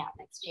is coming out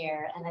next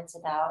year, and it's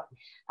about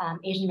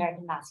Asian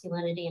American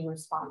masculinity in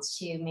response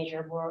to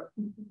major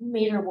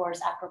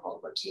wars after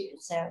World War II.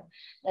 So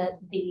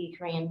the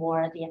Korean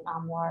War, the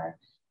Vietnam War,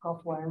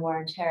 Gulf War and War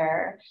on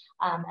Terror.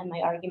 And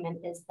my argument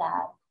is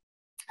that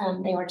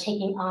they were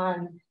taking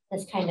on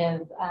this kind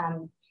of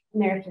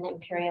American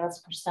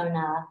imperialist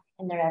persona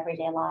in their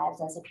everyday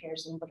lives as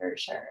appears in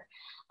literature.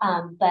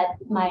 But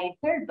my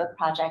third book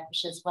project,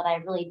 which is what I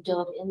really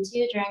dove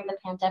into during the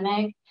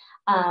pandemic,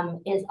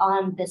 is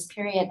on this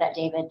period that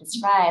David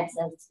describes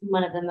as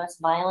one of the most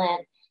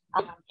violent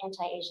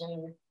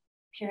anti-Asian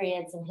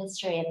periods in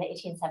history in the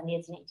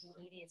 1870s and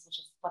 1880s, which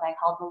is what I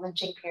call the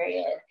lynching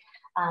period,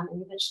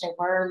 in which there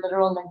were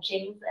literal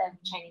lynchings of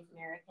Chinese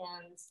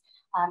Americans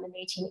in the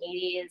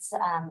 1880s.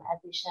 As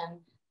Li-Shin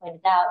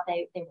pointed out,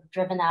 they were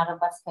driven out of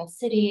West Coast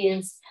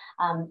cities,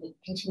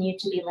 continued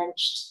to be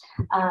lynched.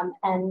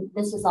 And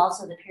this is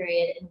also the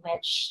period in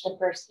which the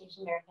first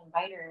Asian American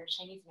writers,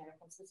 Chinese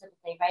American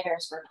specifically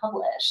writers, were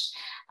published.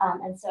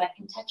 And so I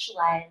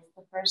contextualized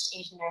the first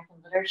Asian American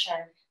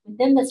literature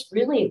within this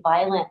really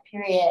violent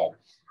period.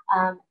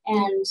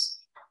 And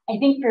I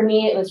think for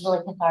me, it was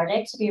really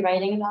cathartic to be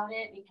writing about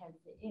it because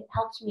it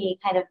helped me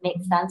kind of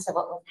make sense of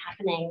what was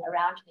happening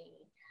around me.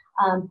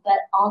 But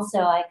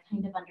also I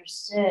kind of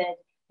understood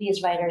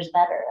these writers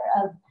better,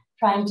 of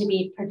trying to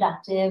be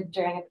productive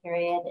during a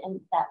period and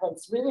that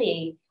was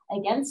really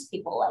against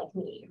people like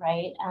me,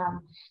 right?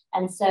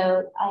 And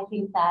so I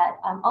think that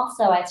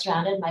also I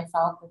surrounded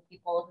myself with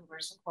people who were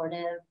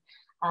supportive.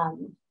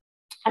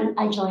 And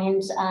I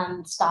joined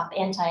Stop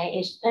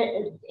Anti-Asian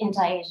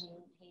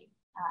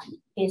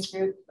Hate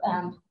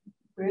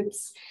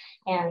groups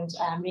and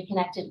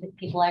reconnected with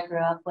people I grew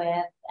up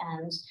with.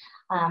 And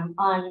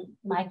on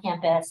my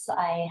campus,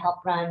 I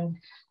helped run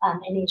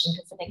an Asian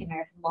Pacific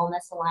American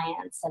Wellness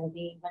Alliance, and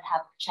we would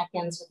have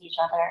check-ins with each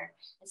other,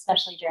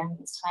 especially during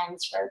these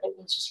times where there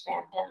was just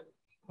rampant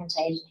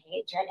anti-Asian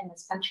hate in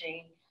this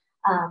country.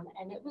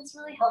 And it was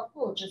really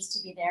helpful just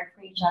to be there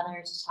for each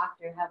other, to talk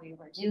through how we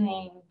were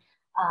doing,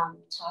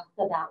 talk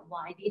about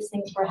why these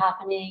things were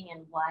happening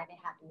and why they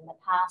happened in the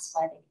past,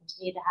 why they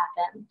continue to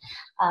happen.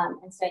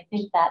 And so I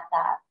think that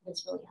that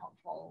was really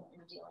helpful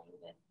in dealing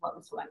with what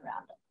was going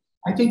around us.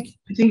 I think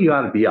you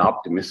ought to be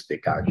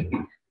optimistic, actually,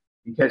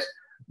 because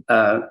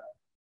I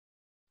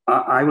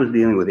was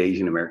dealing with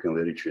Asian American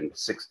literature in the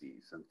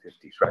 60s and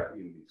 50s, right?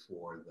 Even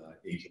before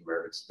the Asian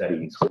American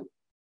studies would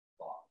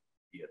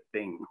be a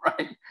thing,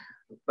 right?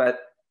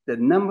 But the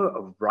number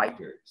of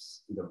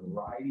writers, the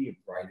variety of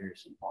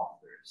writers and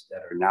authors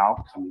that are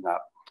now coming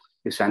up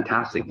is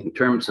fantastic in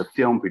terms of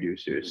film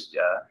producers,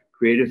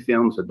 creative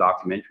films or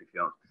documentary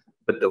films.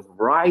 But the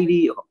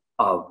variety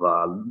of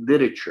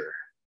literature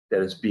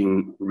that is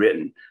being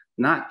written,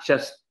 not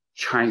just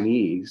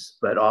Chinese,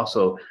 but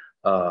also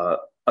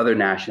other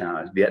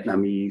nationalities,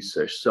 Vietnamese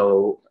or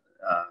so,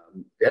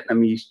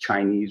 Vietnamese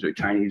Chinese or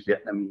Chinese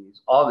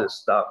Vietnamese, all this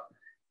stuff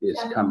is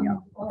coming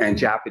up, and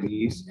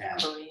Japanese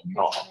and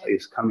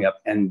is coming up,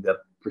 and the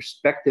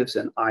perspectives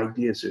and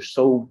ideas are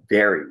so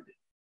varied,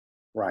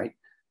 right?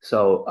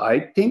 So I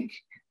think,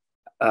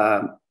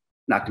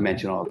 not to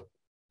mention all the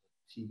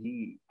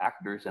TV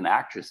actors and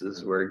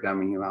actresses were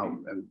coming out,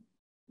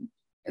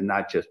 and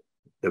not just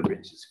the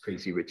riches,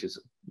 crazy riches.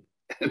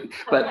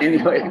 but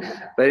anyway,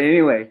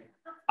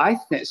 I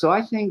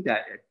think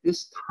that at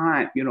this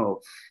time, you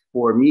know,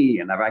 for me,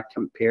 and if I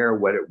compare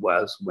what it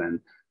was when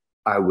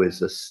I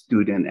was a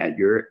student at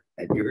your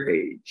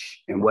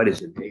age and what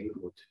is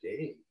available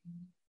today,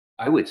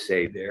 I would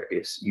say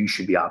you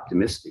should be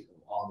optimistic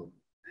of all of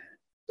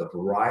the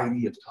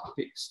variety of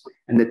topics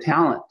and the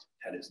talent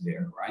that is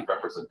there, right?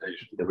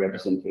 Representation. The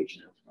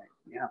representation, right?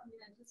 Yeah.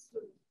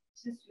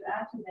 Just to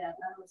add to that,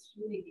 I was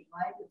really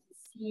delighted to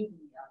see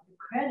the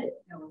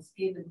credit that was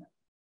given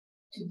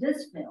to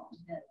this film,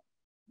 that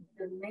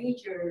the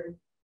major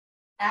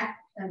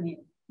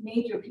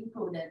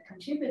people that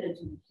contributed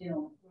to the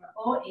film were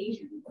all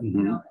Asian,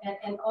 you know,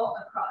 and all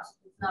across.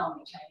 It's not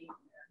only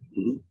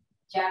Chinese,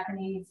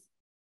 Japanese,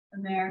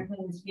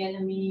 Americans,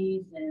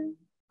 Vietnamese, and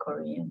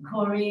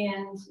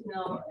Koreans, you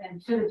know,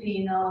 and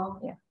Filipino.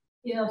 Yeah.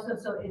 You know,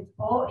 so it's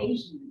all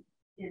Asian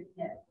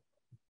that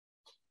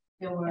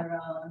they were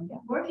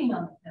working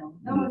on the film.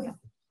 That was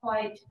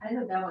quite. I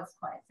thought that was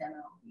quite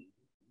general.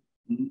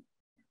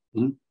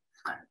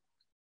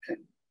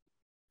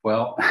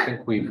 Well, I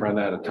think we've run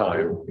out of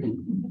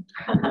time,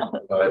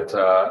 but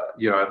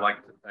you know, I'd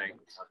like to thank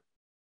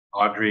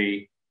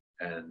Audrey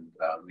and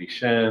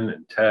Li-Shin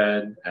and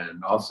Ted,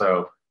 and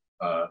also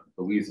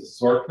Louisa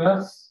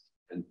Sorkness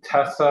and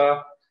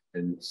Tessa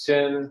and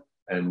Shin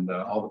and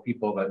all the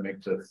people that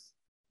make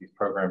these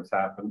programs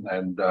happen.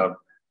 And I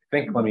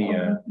think, let me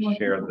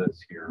share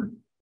this here.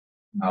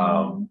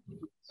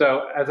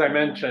 So as I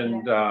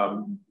mentioned,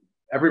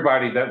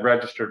 everybody that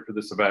registered for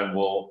this event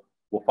will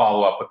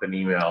follow up with an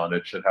email, and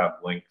it should have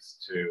links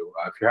to,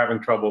 if you're having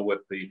trouble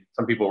with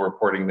some people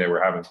reporting they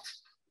were having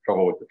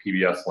trouble with the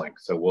PBS link.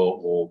 So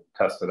we'll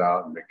test it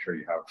out and make sure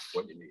you have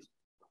what you need.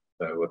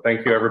 So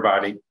thank you,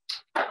 everybody.